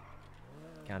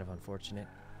 Kind of unfortunate.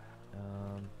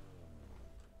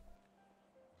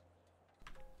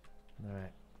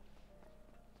 Alright.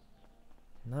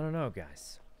 I don't know,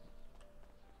 guys.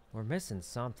 We're missing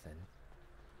something.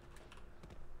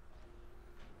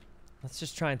 Let's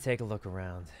just try and take a look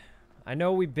around. I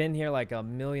know we've been here like a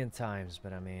million times,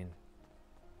 but I mean,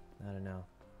 I don't know.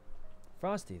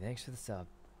 Frosty, thanks for the sub.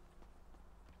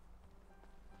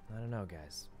 I don't know,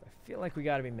 guys. I feel like we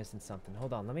gotta be missing something.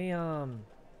 Hold on, let me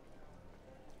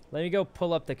go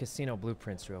pull up the casino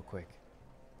blueprints real quick.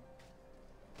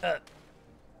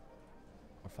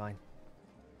 We're fine.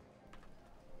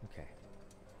 Okay.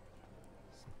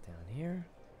 Sit down here.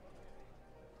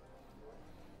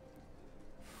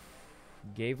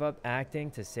 Gave up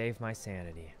acting to save my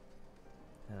sanity.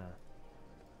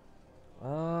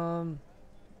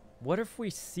 What if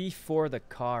we C4 the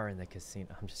car in the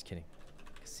casino? I'm just kidding.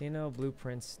 Casino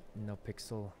blueprints, no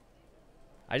pixel.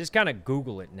 I just kind of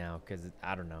Google it now because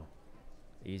I don't know.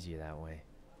 Easier that way.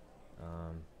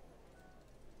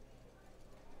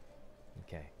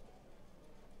 Okay.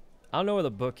 I don't know where the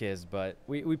book is, but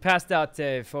we passed out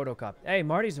a photocopy. Hey,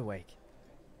 Marty's awake.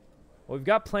 Well, we've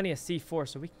got plenty of C4,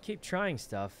 so we can keep trying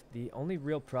stuff. The only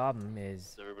real problem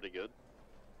is everybody good?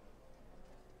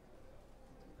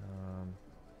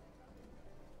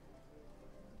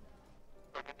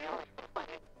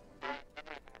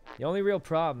 The only real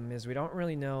problem is we don't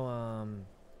really know,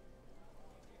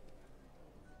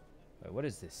 wait, what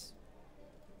is this?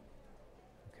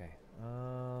 Okay,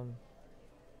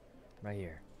 right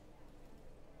here.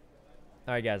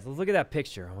 Alright, guys, let's look at that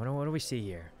picture. What do we see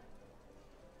here?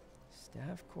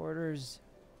 Staff quarters.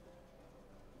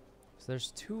 So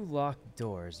there's 2 locked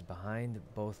doors behind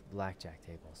both blackjack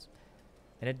tables.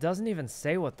 And it doesn't even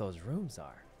say what those rooms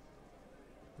are.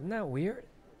 Isn't that weird?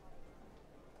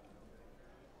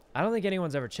 I don't think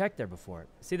anyone's ever checked there before.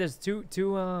 See, there's two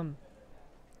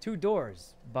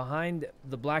doors behind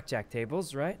the blackjack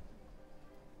tables, right?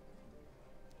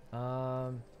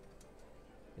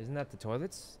 Isn't that the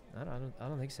toilets? I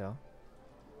don't think so.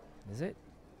 Is it?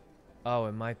 Oh,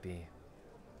 it might be.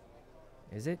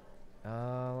 Is it?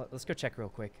 Let's go check real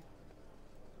quick.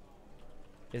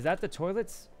 Is that the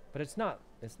toilets? But it's not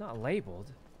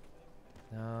labeled.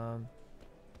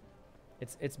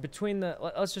 It's between the,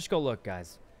 let's just go look,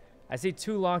 guys. I see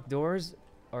 2 locked doors,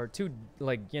 or 2,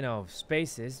 like,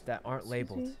 spaces that aren't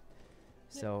labeled.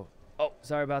 So, oh,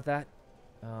 sorry about that.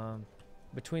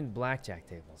 Between blackjack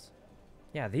tables.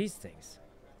 Yeah, these things.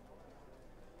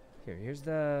 Here's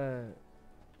the,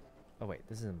 oh wait,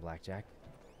 this isn't blackjack.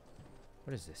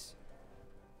 What is this?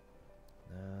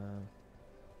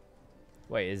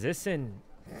 Wait, is this in,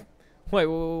 wait,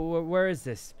 where is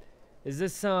this? Is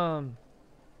this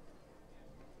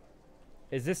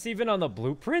even on the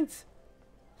blueprint?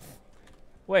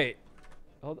 Wait.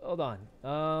 Hold on.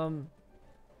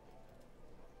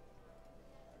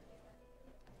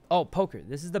 Oh, poker.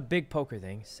 This is the big poker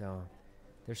thing. So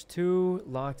there's 2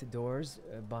 locked doors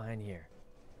behind here.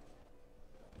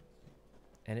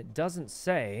 And it doesn't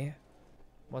say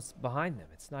what's behind them.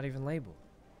 It's not even labeled.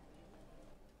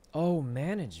 Oh,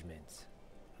 management.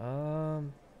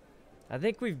 I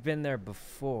think we've been there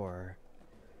before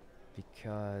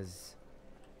because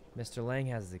Mr. Lang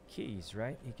has the keys,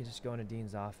 right? He can just go into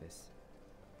Dean's office.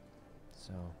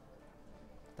 So,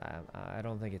 I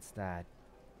don't think it's that.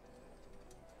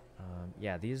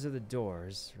 Yeah, these are the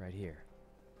doors right here.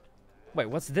 Wait,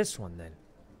 what's this one then?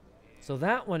 So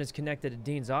that one is connected to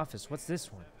Dean's office. What's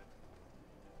this one?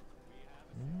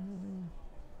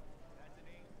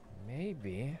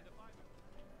 Maybe.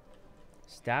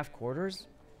 Staff quarters?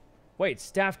 Wait,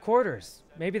 staff quarters.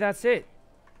 Maybe that's it.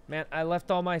 Man, I left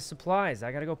all my supplies.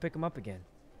 I gotta go pick them up again.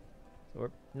 So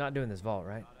we're not doing this vault,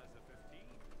 right?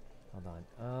 Hold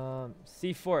on.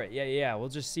 C for it. Yeah. We'll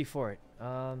just C for it.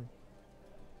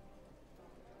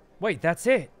 Wait, that's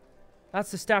it.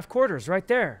 That's the staff quarters right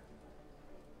there.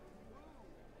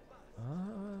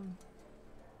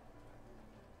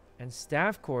 And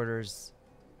staff quarters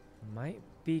might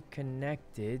be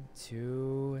connected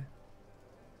to...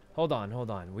 Hold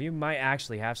on. We might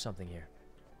actually have something here.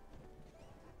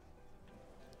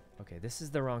 Okay, this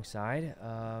is the wrong side.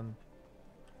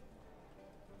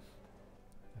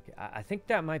 Okay, I think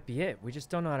that might be it. We just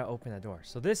don't know how to open that door.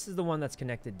 So this is the one that's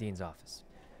connected to Dean's office.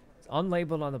 It's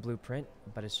unlabeled on the blueprint,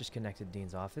 but it's just connected to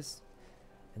Dean's office.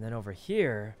 And then over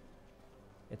here,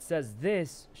 it says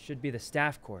this should be the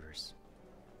staff quarters.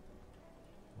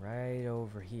 Right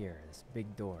over here, this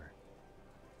big door.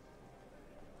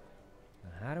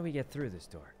 Now, how do we get through this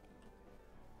door?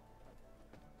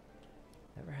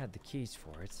 Never had the keys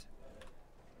for it.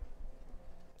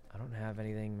 I don't have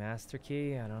anything. Master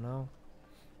key, I don't know.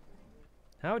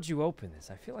 How would you open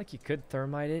this? I feel like you could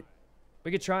thermite it.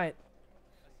 We could try it.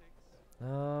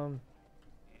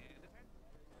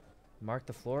 Mark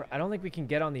the floor. I don't think we can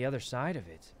get on the other side of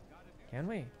it. Can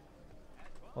we?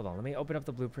 Hold on, let me open up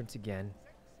the blueprints again.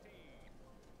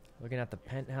 Looking at the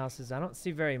penthouses. I don't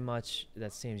see very much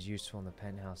that seems useful in the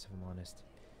penthouse, if I'm honest.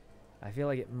 I feel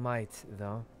like it might,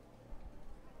 though.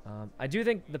 I do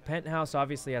think the penthouse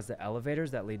obviously has the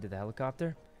elevators that lead to the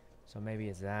helicopter. So maybe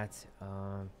it's that.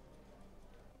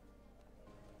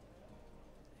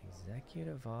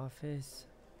 Executive office.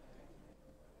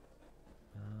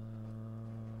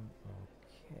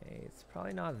 Okay, it's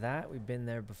probably not that. We've been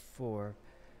there before.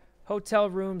 Hotel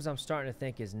rooms, I'm starting to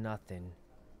think is nothing.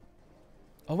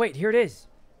 Oh wait, here it is.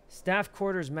 Staff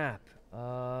quarters map.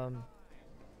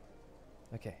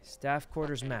 Okay, staff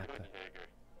quarters map.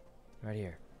 Right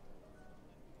here.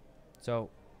 So.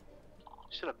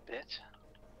 Shut up, bitch.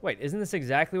 Wait, isn't this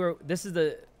exactly where? This is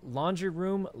the laundry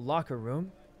room, locker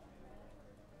room,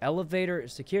 elevator,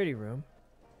 security room.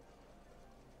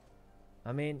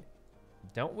 I mean,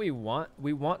 don't we want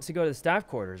to go to the staff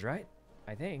quarters, right?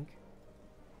 I think.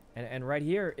 And right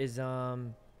here is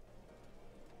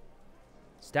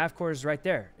staff quarters right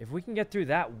there. If we can get through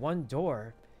that one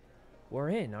door, we're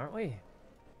in, aren't we?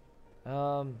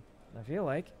 I feel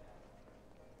like.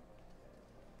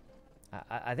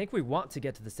 I think we want to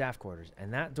get to the staff quarters,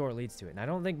 and that door leads to it. And I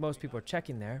don't think most people are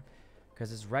checking there,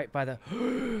 because it's right by the...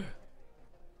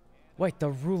 Wait,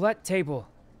 the roulette table.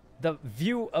 The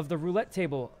view of the roulette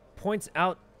table points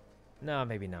out... No,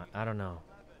 maybe not. I don't know.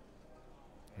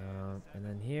 And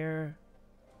then here...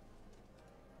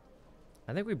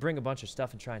 I think we bring a bunch of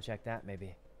stuff and try and check that, maybe.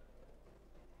 You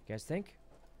guys think?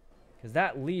 Because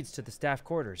that leads to the staff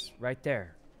quarters, right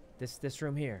there. This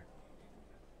room here.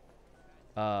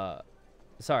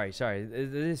 Sorry.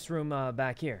 This room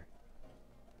back here.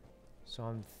 So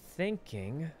I'm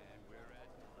thinking...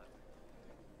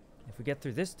 If we get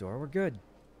through this door, we're good.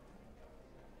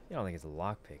 You don't think it's a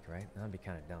lockpick, right? That'd be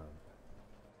kind of dumb.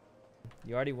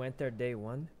 You already went there day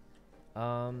one?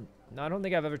 No, I don't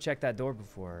think I've ever checked that door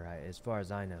before, as far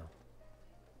as I know.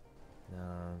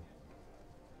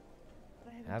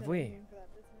 Have we?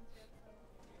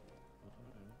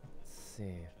 Let's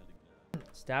see.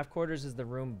 Staff quarters is the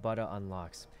room Butta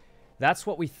unlocks. That's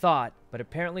what we thought, but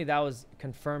apparently that was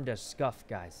confirmed as scuff,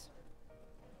 guys.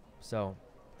 So,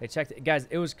 they checked it. Guys,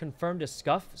 it was confirmed as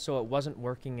scuff, so it wasn't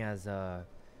working as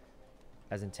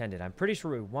intended. I'm pretty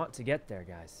sure we want to get there,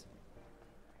 guys.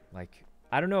 Like,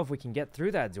 I don't know if we can get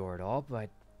through that door at all, but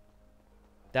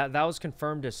that was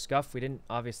confirmed as scuff. We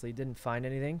obviously didn't find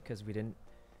anything because we didn't,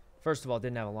 first of all,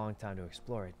 didn't have a long time to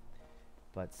explore it.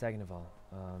 But second of all,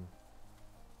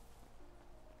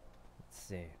 let's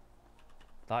see.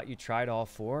 Thought you tried all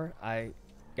four.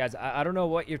 Guys, I don't know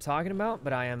what you're talking about,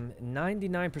 but I am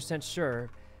 99% sure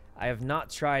I have not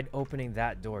tried opening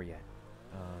that door yet.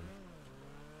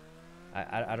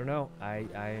 I don't know.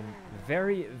 I'm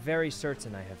very, very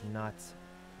certain I have not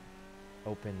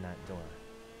opened that door.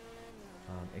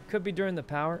 It could be during the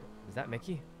power. Is that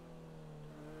Mickey?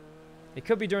 It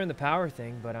could be during the power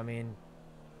thing, but I mean,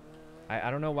 I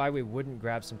don't know why we wouldn't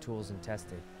grab some tools and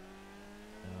test it.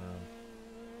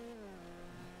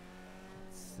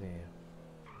 Let's see.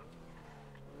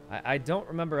 I don't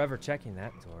remember ever checking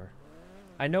that door.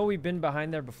 I know we've been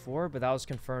behind there before, but that was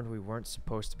confirmed we weren't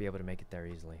supposed to be able to make it there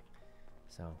easily.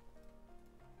 So,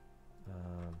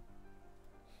 All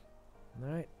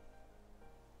right.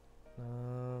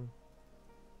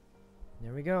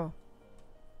 There we go.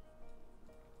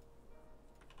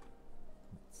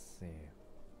 Let's see.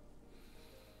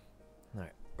 All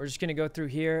right. We're just going to go through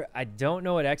here. I don't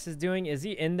know what X is doing. Is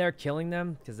he in there killing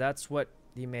them? Because that's what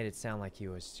he made it sound like he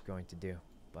was going to do.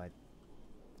 But,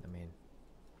 I mean,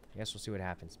 I guess we'll see what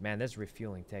happens. Man, this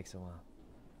refueling takes a while.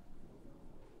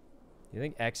 You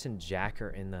think X and Jack are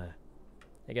in the...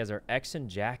 Hey, guys, are X and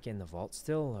Jack in the vault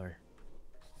still, or...?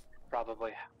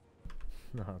 Probably.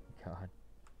 Oh, God.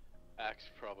 X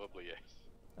probably is.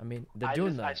 I mean, they're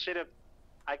doing the... I should have...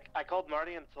 I called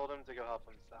Marty and told him to go help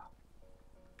him, so...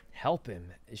 Help him?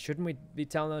 Shouldn't we be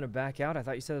telling them to back out? I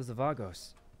thought you said it was the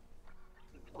Vagos.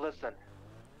 Listen.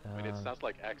 I mean, it sounds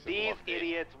like X. These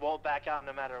idiots won't back out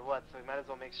no matter what, so we might as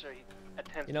well make sure he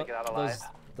attempts to get out alive.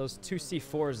 Those two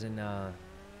C4s in,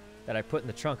 that I put in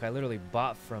the trunk, I literally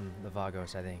bought from the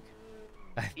Vagos, I think.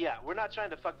 Yeah, we're not trying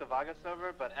to fuck the Vagos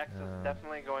over, but X is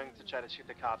definitely going to try to shoot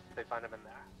the cops if they find him in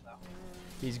there, so...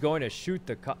 He's going to shoot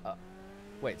the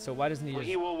wait, so why doesn't he just...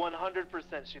 He will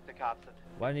 100% shoot the cops.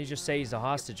 Why didn't he just say he's a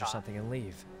hostage or something and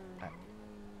leave?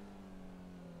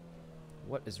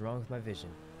 What is wrong with my vision?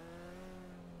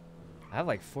 I have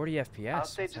like 40 FPS. I'll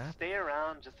say just stay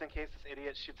around just in case this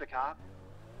idiot shoots a cop.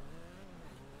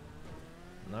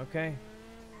 Okay.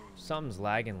 Something's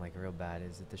lagging like real bad.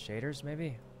 Is it the shaders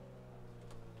maybe?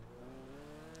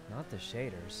 Not the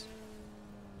shaders.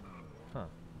 Huh.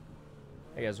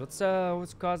 Hey guys,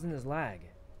 what's causing this lag?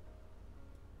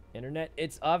 Internet?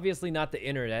 It's obviously not the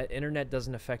internet. Internet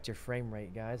doesn't affect your frame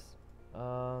rate, guys.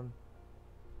 Huh?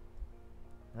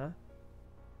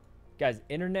 Guys,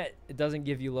 internet, it doesn't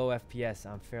give you low FPS,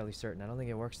 I'm fairly certain. I don't think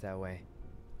it works that way.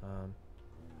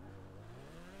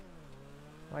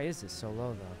 Why is this so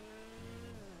low, though?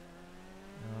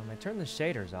 I turned the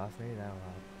shaders off. Maybe that'll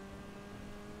help.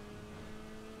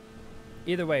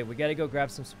 Either way, we gotta go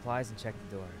grab some supplies and check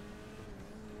the door.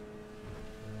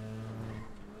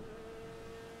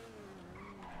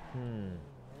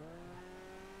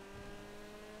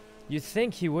 You'd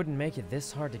think he wouldn't make it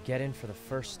this hard to get in for the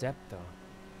first step, though.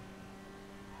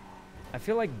 I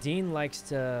feel like Dean likes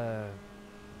to...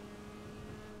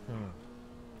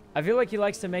 I feel like he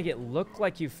likes to make it look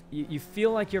like you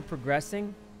feel like you're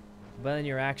progressing, but then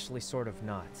you're actually sort of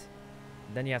not.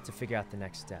 Then you have to figure out the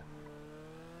next step.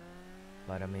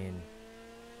 But, I mean,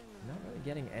 I'm not really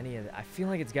getting any of it. I feel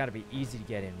like it's got to be easy to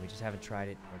get in. We just haven't tried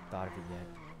it or thought of it yet.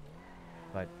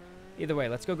 But either way,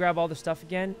 let's go grab all the stuff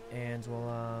again, and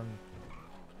we'll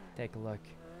take a look.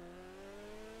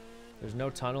 There's no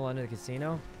tunnel under the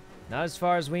casino? Not as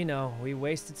far as we know. We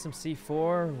wasted some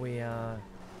C4.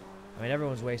 I mean,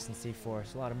 everyone's wasting C4.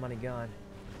 It's a lot of money gone.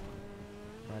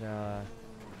 But,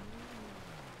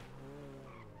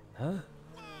 huh?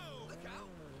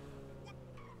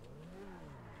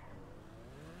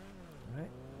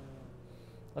 Alright.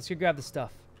 Let's go grab the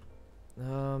stuff.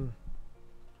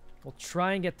 We'll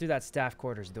try and get through that staff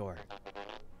quarters door.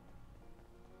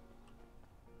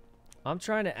 I'm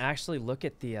trying to actually look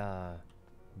at the,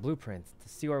 blueprint to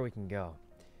see where we can go.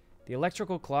 The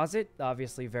electrical closet,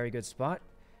 obviously a very good spot.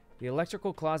 The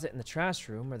electrical closet and the trash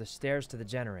room are the stairs to the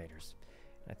generators.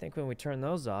 I think when we turn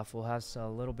those off, we'll have a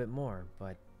little bit more,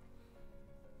 but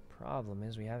problem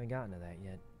is we haven't gotten to that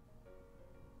yet.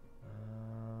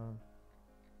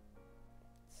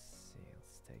 Let's see,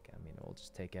 we'll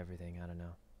just take everything, I don't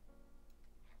know.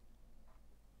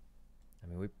 I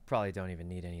mean, we probably don't even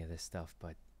need any of this stuff,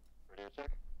 but...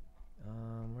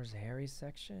 where's Harry's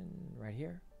section? Right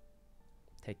here.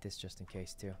 Take this just in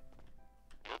case, too.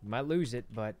 Might lose it,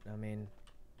 but, I mean...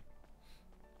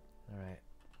 Alright.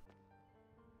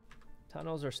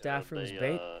 Tunnels or staff rooms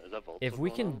bait. If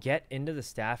we can get into the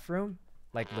staff room,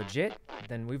 like legit,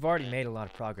 then we've already made a lot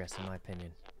of progress, in my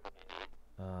opinion.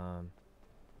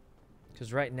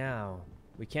 Because right now,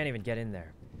 we can't even get in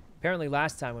there. Apparently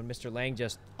last time when Mr. Lang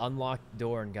just unlocked the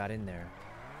door and got in there,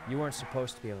 you weren't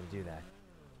supposed to be able to do that.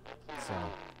 So,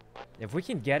 if we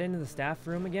can get into the staff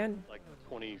room again, like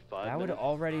 25 that would minutes?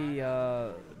 already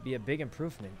be a big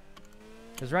improvement.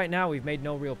 Because right now we've made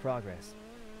no real progress.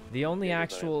 The only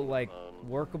actual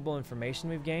workable information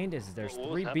we've gained is there's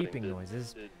 3 beeping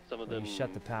noises when you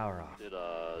shut the power off. Did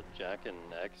Jack and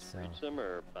X reach them,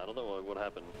 or I don't know what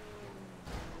happened?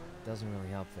 Doesn't really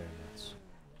help very much.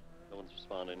 No one's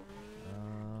responding.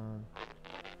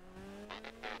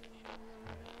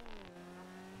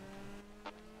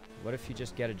 What if you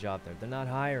just get a job there? They're not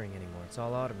hiring anymore. It's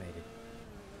all automated.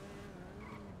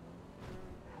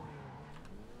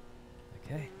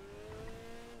 Okay.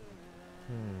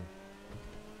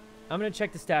 I'm gonna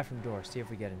check the staff room door, see if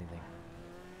we get anything.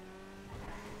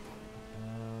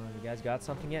 guys got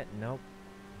something yet? Nope.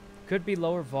 Could be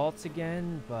lower vaults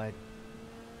again, but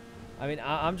I mean,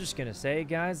 I'm just gonna say,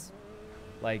 guys,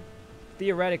 like,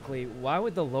 theoretically, why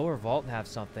would the lower vault have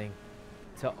something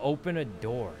to open a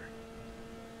door?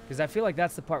 Because I feel like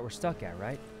that's the part we're stuck at,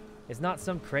 right? It's not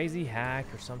some crazy hack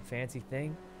or some fancy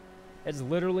thing. It's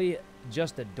literally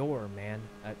just a door, man.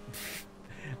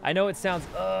 I know it sounds,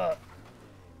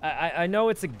 I know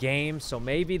it's a game, so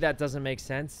maybe that doesn't make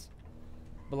sense.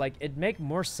 But, like, it'd make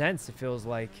more sense if it was,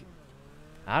 like,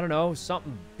 I don't know,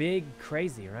 something big,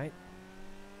 crazy, right?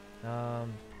 But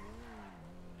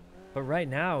right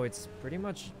now, it's pretty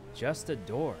much just a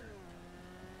door.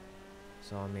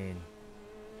 So, I mean,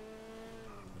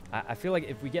 I feel like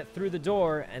if we get through the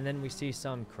door and then we see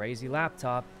some crazy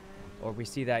laptop, or we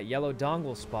see that yellow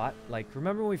dongle spot, like,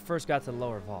 remember when we first got to the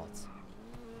lower vaults?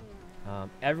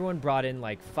 Everyone brought in,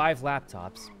 like, 5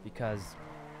 laptops because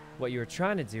what you were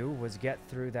trying to do was get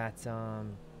through that,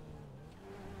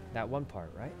 that one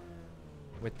part, right?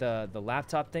 With the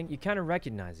laptop thing, you kind of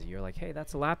recognize it. You're like, hey,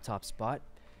 that's a laptop spot,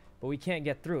 but we can't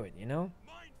get through it, you know?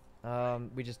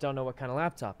 We just don't know what kind of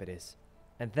laptop it is.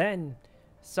 And then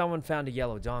someone found a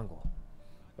yellow dongle.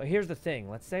 But here's the thing.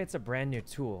 Let's say it's a brand new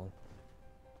tool.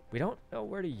 We don't know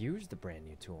where to use the brand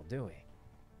new tool, do we?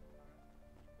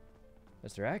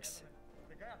 Mr. X?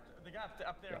 The guy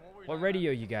up there. Yeah. What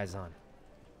radio are you guys on?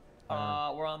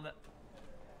 We're on the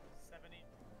 70.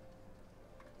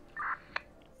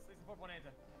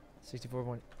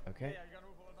 64.8. Okay. Yeah, you gotta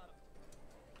move all about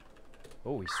it.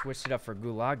 Oh, we switched it up for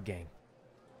Gulag Gang.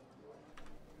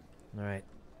 All right.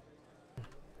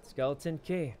 Skeleton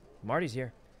Key. Marty's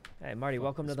here. Hey, Marty,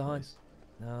 welcome to the hunt.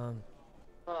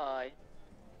 Hi.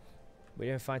 We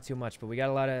didn't find too much, but we got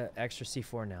a lot of extra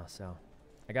C4 now, so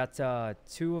I got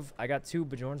two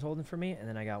Bajorns holding for me, and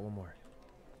then I got one more.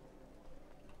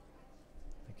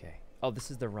 Okay. Oh, this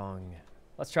is the wrong.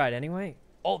 Let's try it anyway.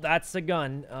 Oh, that's a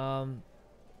gun.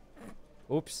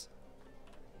 Oops.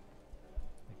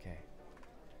 Okay.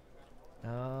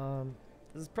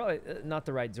 This is probably not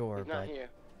the right door. He's not but here.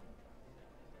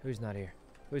 Who's not here?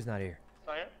 Who's not here?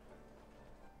 Not here?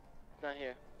 Not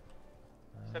here.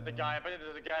 Said the guy. I bet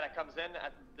there's a guy that comes in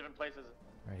at different places.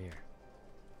 Right here.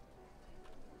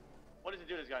 What does he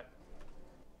do, this guy?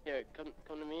 Here, come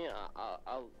to me.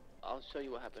 I'll show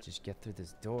you what happened. Just get through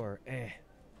this door.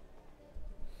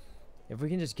 If we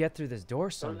can just get through this door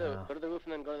somehow. Go to the roof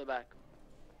and then go to the back.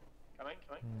 Coming.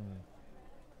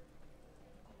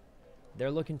 They're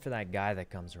looking for that guy that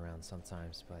comes around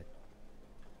sometimes, but.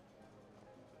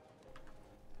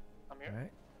 I'm here. All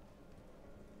right.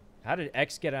 How did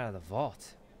X get out of the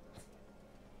vault?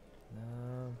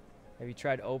 Have you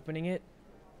tried opening it?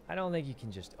 I don't think you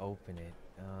can just open it.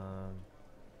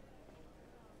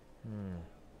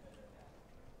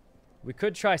 We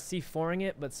could try C4ing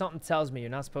it, but something tells me you're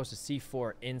not supposed to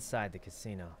C4 inside the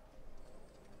casino.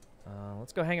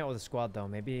 Let's go hang out with the squad, though.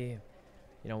 Maybe,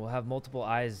 you know, we'll have multiple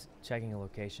eyes checking a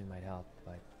location might help,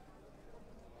 but...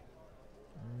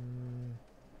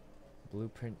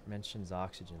 Blueprint mentions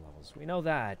oxygen levels. We know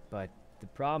that, but the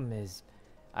problem is,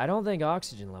 I don't think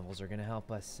oxygen levels are going to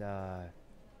help us,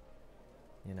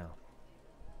 you know,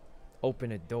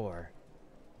 open a door.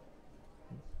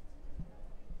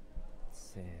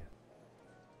 Let's see.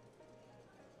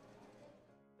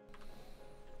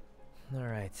 All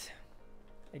right.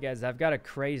 Hey, guys, I've got a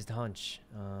crazed hunch.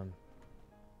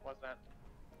 What's that?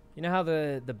 You know how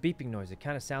the beeping noise, it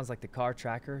kind of sounds like the car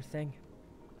tracker thing?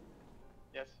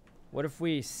 Yes. What if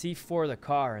we C4 the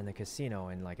car in the casino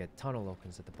and like a tunnel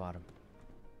opens at the bottom?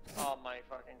 Oh my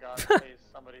fucking god! Please,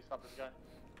 somebody stop this guy.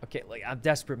 Okay, like I'm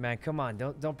desperate, man. Come on,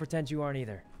 don't pretend you aren't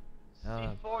either.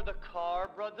 C4 the car,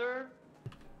 brother.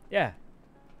 Yeah,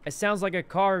 it sounds like a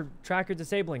car tracker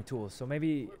disabling tool. So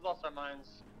maybe We've lost our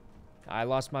minds. I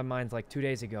lost my mind like 2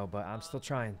 days ago, but I'm still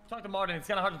trying. Talk to Martin. It's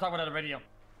kind of hard to talk about it on the radio.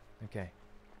 Okay.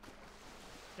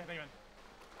 Can't think of it.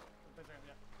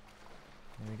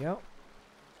 There we go.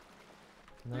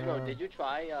 No. You know, did you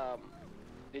try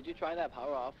that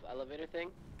power off elevator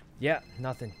thing? Yeah,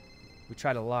 nothing. We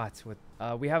tried a lot with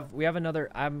we have another.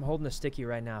 I'm holding a sticky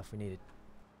right now if we need it.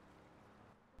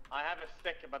 I have a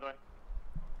stick, by the way.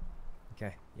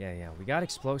 Okay. Yeah. We got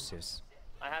explosives.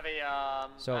 I have a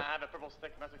So, I have a purple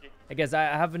stick, master key. I guess I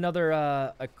have another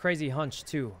a crazy hunch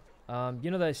too.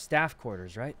 You know the staff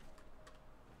quarters, right?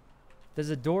 There's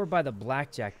a door by the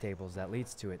blackjack tables that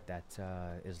leads to it that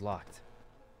is locked.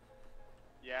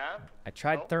 Yeah? I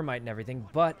tried thermite and everything,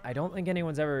 but I don't think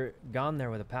anyone's ever gone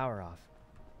there with a power off.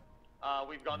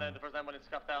 We've gone there the first time when it's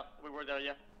scuffed out. We were there,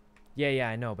 yeah. Yeah,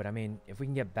 I know, but I mean, if we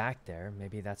can get back there,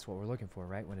 maybe that's what we're looking for,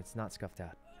 right? When it's not scuffed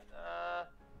out.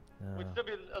 We'd still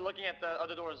be looking at the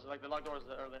other doors, like the locked doors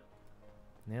earlier.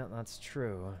 Yeah, that's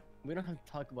true. We don't have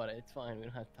to talk about it. It's fine. We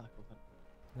don't have to talk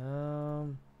about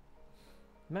it.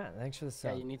 Matt, thanks for the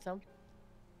sub. Yeah, you need some?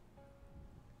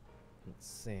 Let's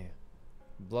see.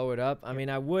 Blow it up. I mean,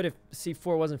 I would if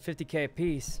C4 wasn't 50k a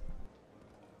piece.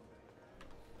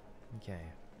 Okay.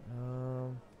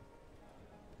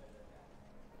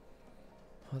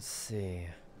 Let's see.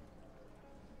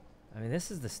 I mean,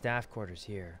 this is the staff quarters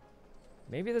here.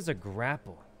 Maybe there's a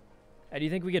grapple. Do you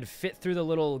think we could fit through the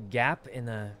little gap in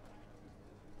the...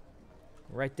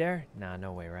 Right there? Nah,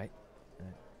 no way, right?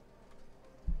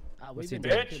 We've been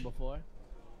back here before.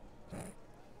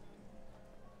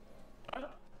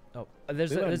 Oh,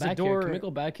 there's a door. Here. Can we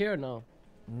go back here or no?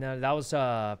 No, that was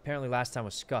apparently last time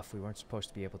was scuff. We weren't supposed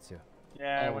to be able to.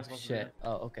 Yeah, oh shit.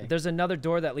 Oh, okay. There's another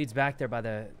door that leads back there by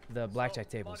the blackjack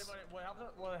tables.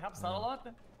 What helps out a lot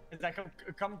is that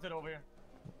come to it over here.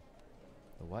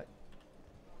 The what?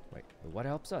 Wait, the what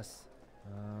helps us?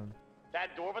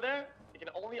 That door over there, you can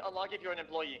only unlock if you're an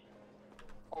employee.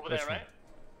 Over there, right?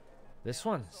 This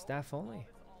one, staff only.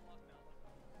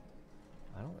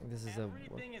 I don't think this is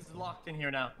Everything is locked in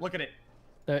here now. Look at it.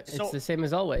 It's the same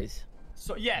as always.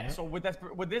 So yeah, so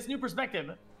with this new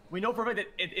perspective, we know for a fact that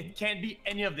it can't be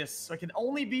any of this. So it can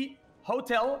only be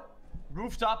hotel,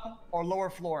 rooftop, or lower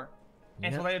floor,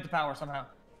 and related to power somehow.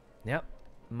 Yep.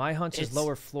 My hunch is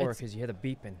lower floor because you hear the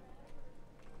beeping.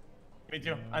 Me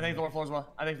too. I think lower floor as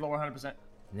well. I think lower 100%.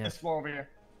 Yeah. This floor over here.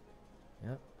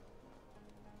 Yep.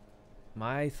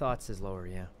 My thoughts is lower,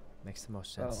 yeah. Makes the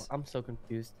most sense. Oh, I'm so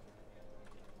confused.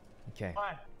 Okay.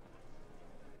 Fine.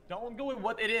 Don't go with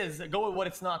what it is. Go with what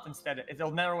it's not instead.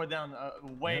 It'll narrow it down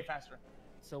way faster.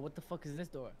 So what the fuck is this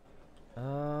door?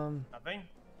 Nothing.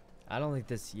 I don't think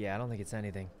this. Yeah, I don't think it's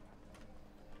anything.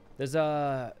 There's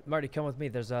Marty, come with me.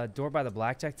 There's a door by the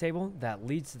blackjack table that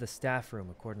leads to the staff room,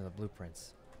 according to the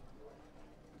blueprints.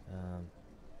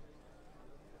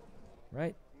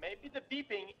 Right. Maybe the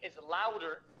beeping is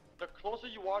louder the closer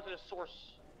you are to the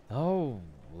source. Oh,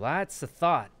 that's the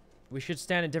thought. We should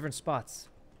stand in different spots.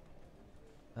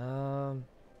 Oh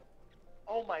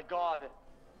my god.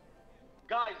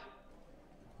 Guys.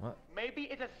 What? Maybe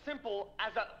it's as simple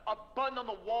as a button on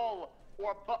the wall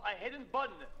or a hidden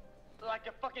button. Like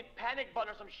a fucking panic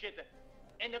button or some shit.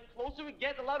 And the closer we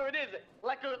get, the louder it is.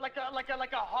 Like a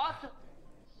hot,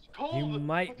 cold You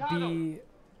might potato. be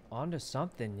onto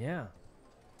something, yeah.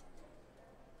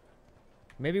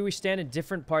 Maybe we stand in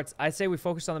different parts. I say we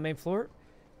focus on the main floor.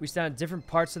 We stand in different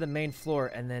parts of the main floor,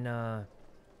 and then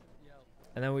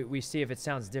we see if it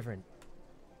sounds different.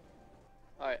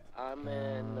 Alright, I'm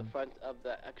in the front of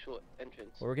the actual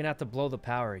entrance. Well, we're gonna have to blow the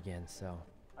power again, so.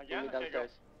 Again?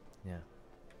 Downstairs. Yeah.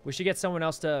 We should get someone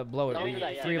else to blow it.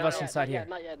 Three of us inside here.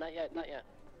 Not yet.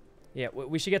 Yeah,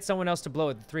 we should get someone else to blow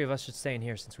it. The three of us should stay in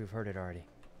here since we've heard it already.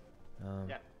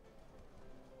 Yeah.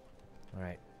 All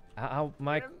right.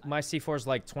 My C4 is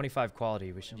like 25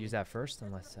 quality. We should use that first,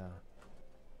 unless.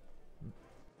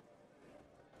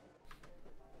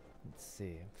 Let's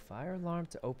see. Fire alarm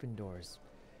to open doors.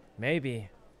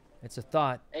 Maybe. It's a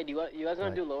thought. Hey, you guys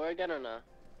want to do lower again or not?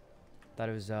 Thought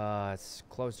it was it's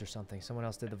closed or something. Someone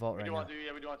else did the vault right now.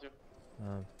 Yeah, we do want to.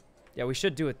 Yeah, we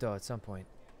should do it though at some point.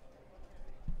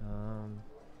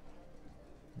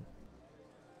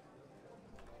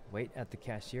 Wait at the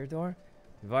cashier door.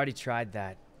 We've already tried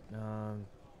that.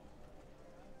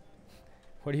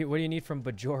 What do you need from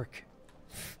Bajork?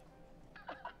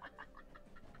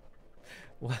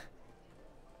 What?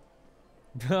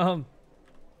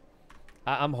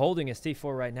 I'm holding a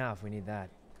C4 right now if we need that.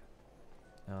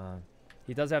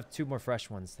 He does have 2 more fresh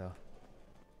ones though.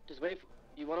 Just wait.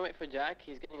 You want to wait for Jack?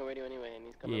 He's getting a radio anyway, and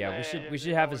he's coming. Yeah, we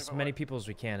should have as many people as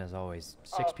we can, as always.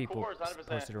 6 people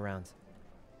posted around.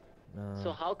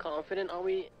 So how confident are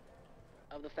we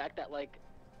of the fact that like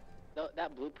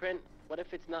that blueprint? What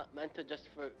if it's not meant to just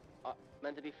for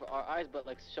meant to be for our eyes, but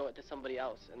like show it to somebody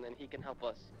else, and then he can help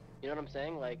us? You know what I'm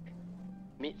saying? Like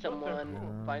meet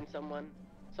someone, find someone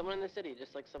in the city,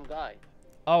 just like some guy.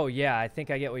 Oh yeah, I think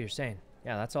I get what you're saying.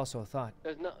 Yeah, that's also a thought.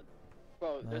 There's no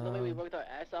way we worked our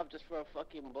ass off just for a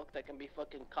fucking book that can be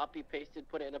fucking copy pasted,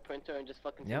 put it in a printer, and just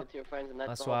fucking send it to your friends, and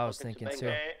that's what I was thinking too.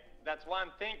 Okay, that's why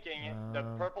I'm thinking the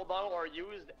purple bottle are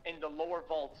used in the lower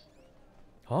vault.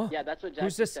 Huh? Yeah, that's what Jack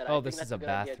Who's this? said. Oh, I this think is a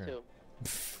that's good idea, bathroom.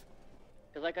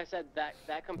 Because like I said,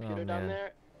 that computer down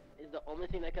there is the only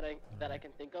thing that I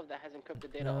can think of that has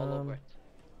encrypted data all over it.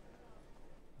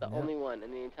 The only one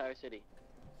in the entire city.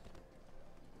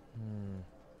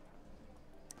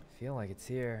 I feel like it's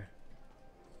here.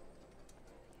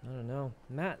 I don't know.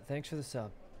 Matt, thanks for the sub.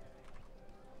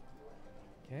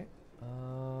 Okay.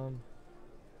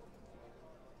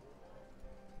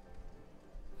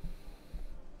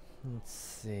 Let's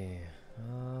see.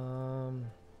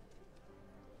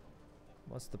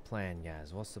 What's the plan,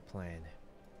 guys? What's the plan?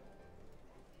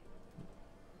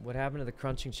 What happened to the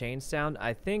crunching chain sound?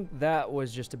 I think that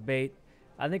was just a bait.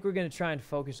 I think we're gonna try and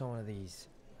focus on one of these.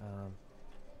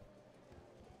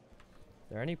 Is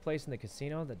there any place in the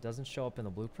casino that doesn't show up in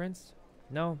the blueprints?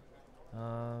 No.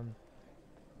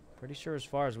 Pretty sure as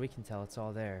far as we can tell, it's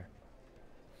all there.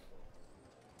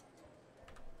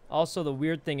 Also, the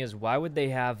weird thing is, why would they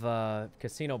have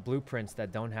casino blueprints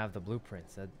that don't have the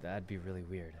blueprints? That'd be really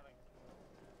weird.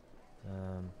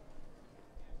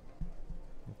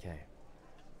 Okay.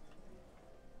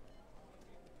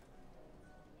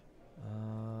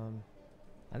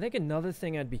 I think another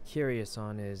thing I'd be curious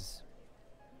on is,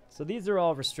 so these are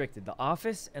all restricted. The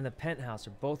office and the penthouse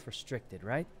are both restricted,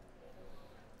 right?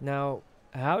 Now,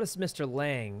 how does Mr.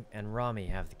 Lang and Rami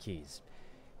have the keys?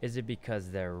 Is it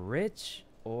because they're rich,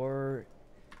 or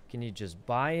can you just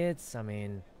buy it? I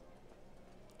mean,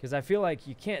 because I feel like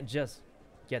you can't just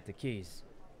get the keys.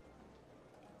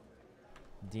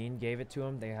 Dean gave it to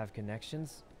him. They have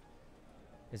connections.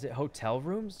 Is it hotel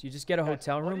rooms? You just get a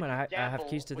hotel room and I have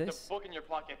keys to this? The book in your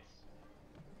pockets.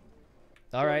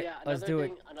 All right, yeah, let's do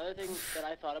it. Another thing that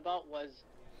I thought about was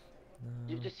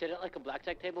you just sit at like a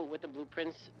blackjack table with the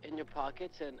blueprints in your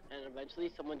pockets, and eventually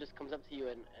someone just comes up to you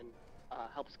and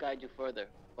helps guide you further.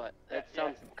 But that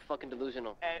sounds fucking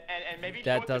delusional. And maybe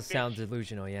that does sound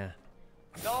delusional, yeah.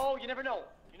 No, you never know.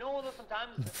 You know,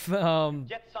 sometimes you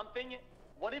get something.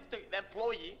 What if the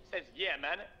employee says, "Yeah,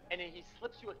 man," and then he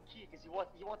slips you a key because he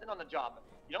wants in on the job?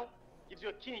 You know, gives you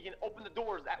a key and you can open the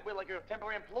doors that way like you're a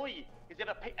temporary employee because you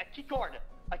have a key card,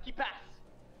 a key pass.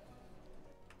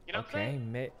 You know what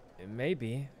I'm saying?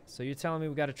 Maybe. So you're telling me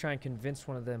we got to try and convince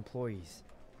one of the employees?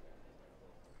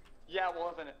 Yeah, well,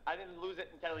 listen, I didn't lose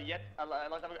it entirely yet. A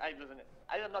long time ago,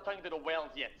 I'm not talking to the whales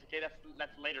yet. Okay,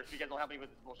 that's later. So you guys don't help me with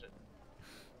this bullshit.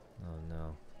 Oh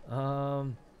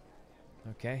no.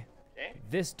 Okay.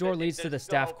 This door leads to the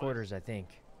staff quarters, I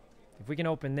think. If we can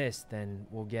open this, then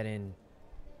we'll get in.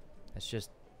 That's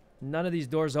just... None of these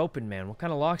doors open, man. What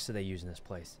kind of locks do they use in this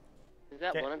place? Is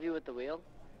that one of you with the wheel?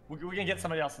 We can get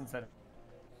somebody else instead.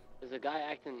 There's a guy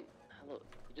acting... Hello.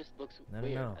 He just looks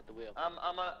weird at the wheel. Get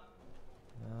on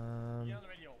the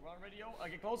radio. We're on radio. I'll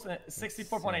get close.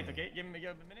 64.8, okay? Give me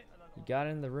a minute. You got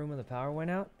in the room when the power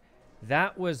went out?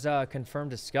 That was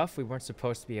confirmed as scuff. We weren't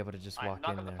supposed to be able to just walk in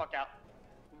there. Knock him the fuck out.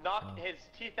 Knock his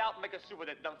teeth out and make a soup with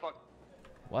it, dumb fuck.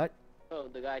 What? Oh,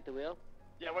 the guy at the wheel?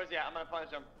 Yeah, where's he at? I'm gonna punish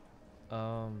him.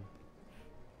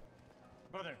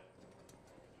 Brother.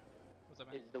 What's up,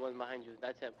 man? He's the one behind you.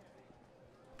 That's him.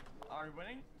 Are we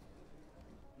winning?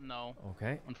 No.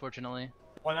 Okay. Unfortunately.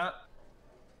 Why not?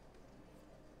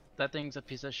 That thing's a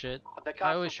piece of shit.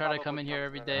 I always try to come in here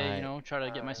every day, you know, try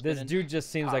to get my spin in. This dude just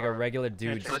seems like a regular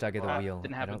dude stuck at the wheel.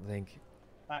 I don't think.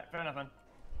 Alright, fair enough, man.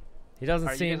 He doesn't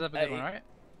seem... You guys have a good one, right?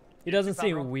 He doesn't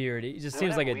seem weird. He just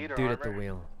seems like a dude at the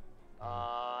wheel.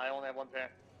 I only have one pair.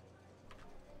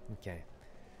 Okay.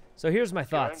 So here's my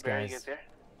thoughts, guys.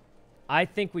 I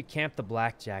think we camp the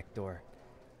blackjack door.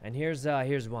 And here's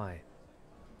why.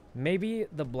 Maybe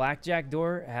the blackjack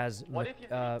door has what if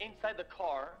inside the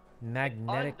car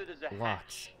magnetic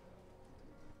locks.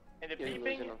 And the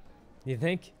beeping? You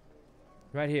think?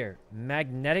 Right here.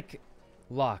 Magnetic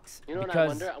locks. You know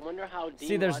because what I wonder how Dean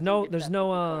see, there's no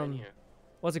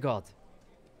what's it called?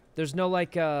 There's no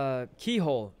like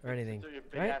keyhole or anything,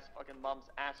 right?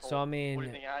 So I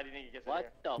mean,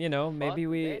 you know, maybe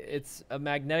it's a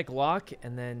magnetic lock,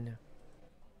 and then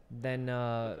when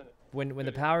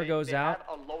the power goes out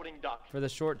for the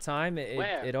short time,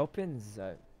 it opens.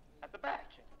 At the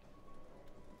back.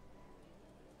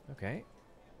 Okay.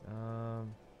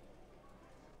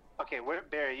 Okay,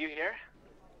 Barry, you here?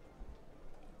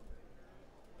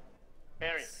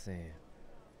 Barry. Let's see.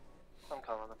 I'm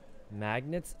calling them.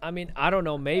 Magnets? I mean, I don't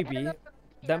know, maybe.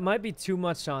 That might be too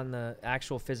much on the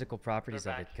actual physical properties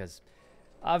of it, because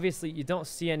obviously you don't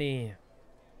see any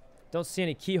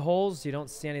keyholes, you don't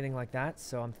see anything like that,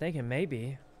 so I'm thinking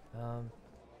maybe. All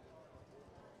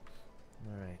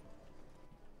right.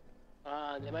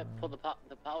 They might pull the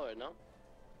power, no?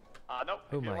 Nope.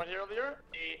 Who if you might? weren't here earlier,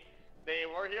 they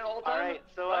were here the whole time. Alright,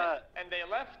 so and they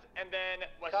left, and then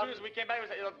as soon as we came back, we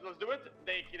said, let's do it.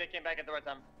 They came back at the right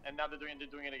time, and now they're doing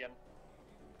it again.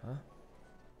 Huh?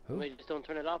 Who? Wait, just don't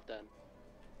turn it off then.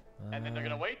 And then they're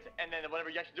gonna wait, and then whenever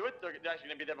you actually do it, they're actually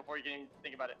gonna be there before you can even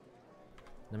think about it.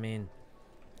 I mean,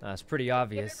 it's pretty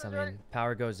obvious. I mean,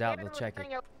 power goes out, they'll check it.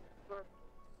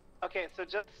 Okay, so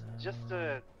just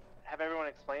to have everyone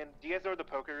explain, do you guys know where the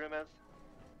poker room is?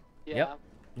 Yeah. Yep.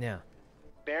 Yeah.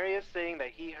 Barry is saying that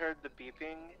he heard the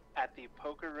beeping at the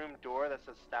poker room door that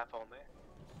says staff only.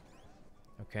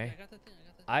 Okay.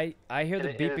 I hear the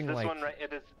beeping like.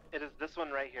 It is this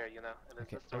one right here. You know. It is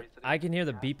Okay. the story today. I can hear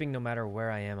the beeping no matter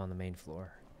where I am on the main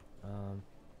floor.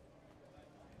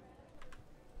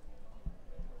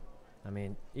 I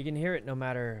mean, you can hear it no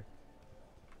matter.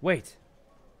 Wait.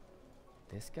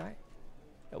 This guy?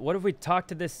 What if we talk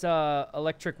to this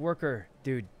electric worker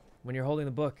dude when you're holding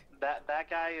the book? That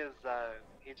guy is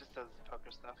he just does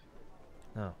poker stuff.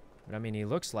 No, but I mean he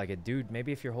looks like it, dude.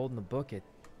 Maybe if you're holding the book, I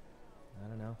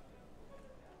don't know.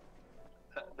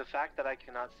 The fact that I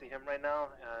cannot see him right now,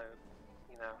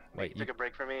 you know, Wait, he took a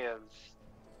break from me is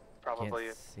probably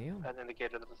see him? an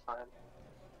indicator of a sign.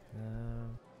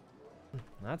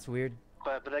 That's weird.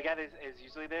 But the guy is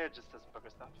usually there, just does poker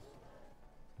stuff.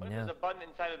 What if there's a button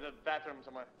inside of the bathroom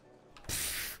somewhere?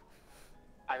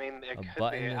 I mean, it could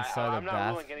button be. inside I'm the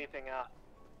not ruling anything out.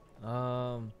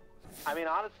 I mean,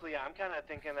 honestly, I'm kind of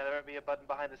thinking that there would be a button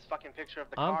behind this fucking picture of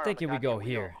the car. I'm thinking we go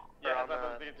here. Yeah,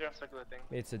 circular thing.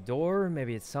 It's a door,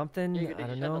 maybe it's something. Did I don't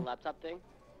you know. have the laptop thing?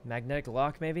 Magnetic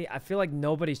lock, maybe. I feel like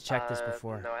nobody's checked this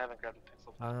before. No, I haven't grabbed the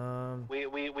pixel.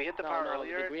 We hit the power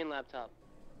earlier. The green laptop.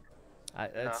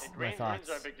 That's my thoughts. Greens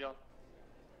are a big deal.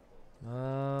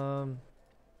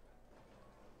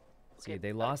 See,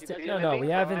 they lost it. No, No, we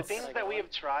haven't. The things that we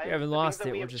have tried. We haven't lost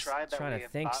it. We're just trying to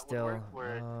think still.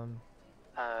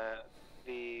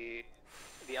 The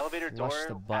elevator door Flush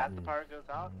the as button. the power goes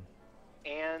out,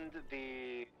 and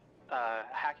the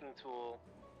hacking tool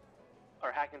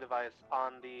or hacking device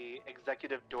on the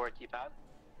executive door keypad.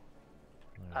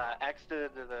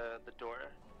 Exited the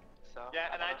door. So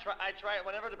yeah, and I try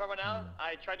whenever the power went out,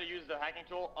 I try to use the hacking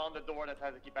tool on the door that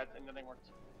has the keypad and nothing works.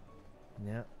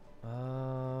 Yeah.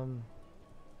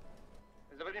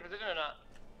 Is everybody in position or not?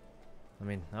 I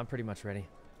mean, I'm pretty much ready.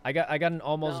 I got an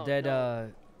almost dead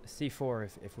C4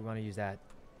 if we want to use that.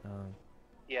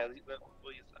 Yeah, we'll use that.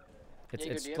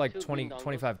 It's like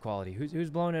 25 quality. Who's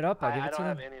blowing it up? I'll give it to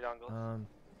them. I don't have any dongles.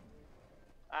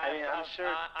 I mean, I'm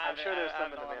sure there's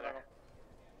some in the manor.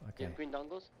 Okay. You have green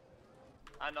dongles?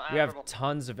 We have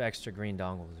tons of extra green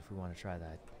dongles if we want to try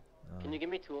that. Can you give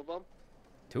me 2 of them?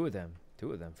 2 of them.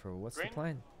 2 of them for what's the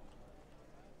plan?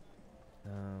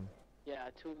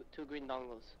 Yeah, two green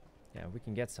dongles. Yeah, we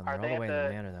can get some. They're all the way in the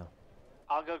manor though.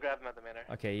 I'll go grab them at the manor.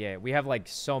 Okay, yeah, we have like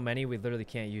so many we literally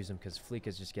can't use them because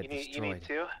Fleekas just get destroyed. You need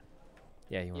 2?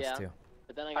 Yeah, he wants 2.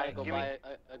 But then I gotta go buy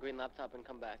a green laptop and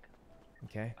come back.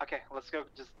 Okay. Okay, let's go.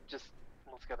 Just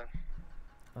let's go then.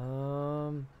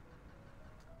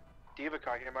 Do you have a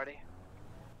car here, Marty?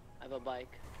 I have a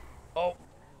bike. Oh.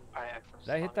 Alright, excellent.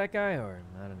 Did I hit that guy or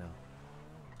I don't know.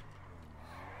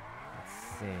 Let's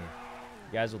see.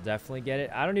 You guys will definitely get it.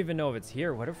 I don't even know if it's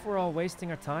here. What if we're all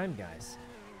wasting our time, guys?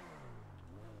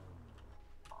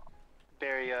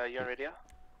 Barry, you on radio?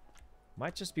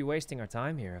 Might just be wasting our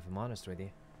time here, if I'm honest with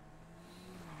you.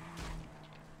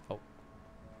 Oh.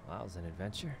 Wow, that was an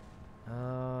adventure.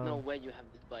 No way you have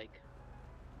this bike.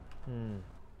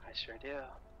 I sure do.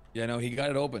 Yeah, no, he got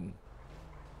it open.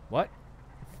 What?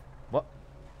 What?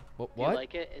 Do What? you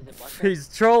like it? Is it busted? He's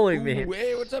trolling me. Ooh,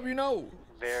 hey, what's up, you know?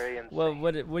 Very insane. Well,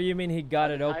 what do you mean he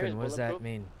got it open? What does that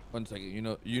mean? 1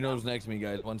 second. You know's next to me,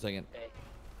 guys. 1 second.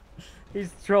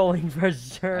 He's trolling for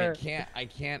sure. I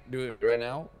can't do it right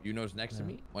now. You know's next to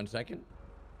me. 1 second.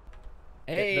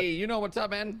 Hey, you know what's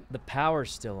up, man? The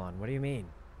power's still on. What do you mean?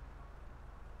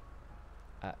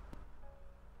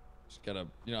 Just gotta,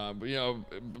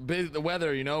 the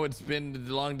weather. It's been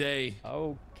a long day.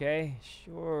 Okay,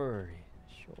 sure.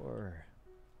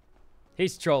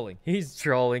 He's trolling. He's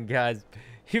trolling, guys.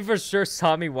 He for sure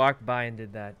saw me walk by and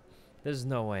did that. There's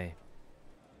no way.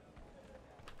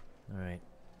 All right.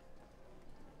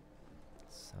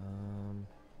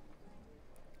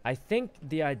 I think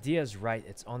the idea is right.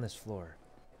 It's on this floor.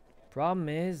 Problem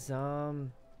is,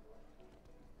 I'm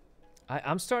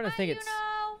starting to think it's.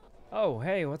 Oh,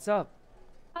 hey, what's up?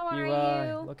 How are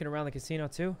you? Looking around the casino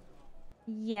too?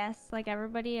 Yes, like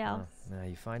everybody else. Now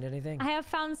you find anything? I have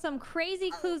found some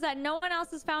crazy clues that no one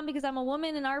else has found because I'm a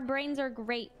woman and our brains are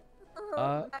great.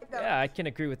 Yeah, I can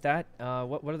agree with that.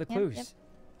 What are the clues? Yep.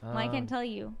 Well, I can tell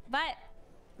you, but.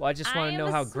 Well, I just want to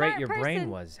know how great your brain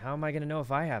was. How am I going to know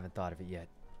if I haven't thought of it yet?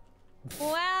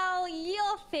 Well,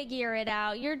 you'll figure it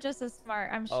out. You're just as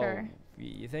smart, I'm sure. Oh,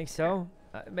 you think so?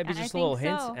 Maybe just a little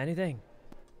hint? So. Anything?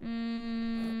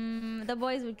 The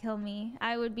boys would kill me.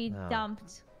 I would be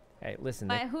dumped. Hey, listen.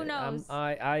 But who knows?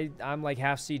 I'm like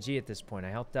half CG at this point. I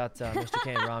helped out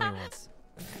Mr. Rami once.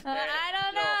 I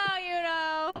don't know, you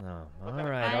know. No. All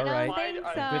right. I don't think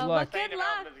so. Good luck. But good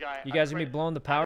luck. You guys gonna be blowing the power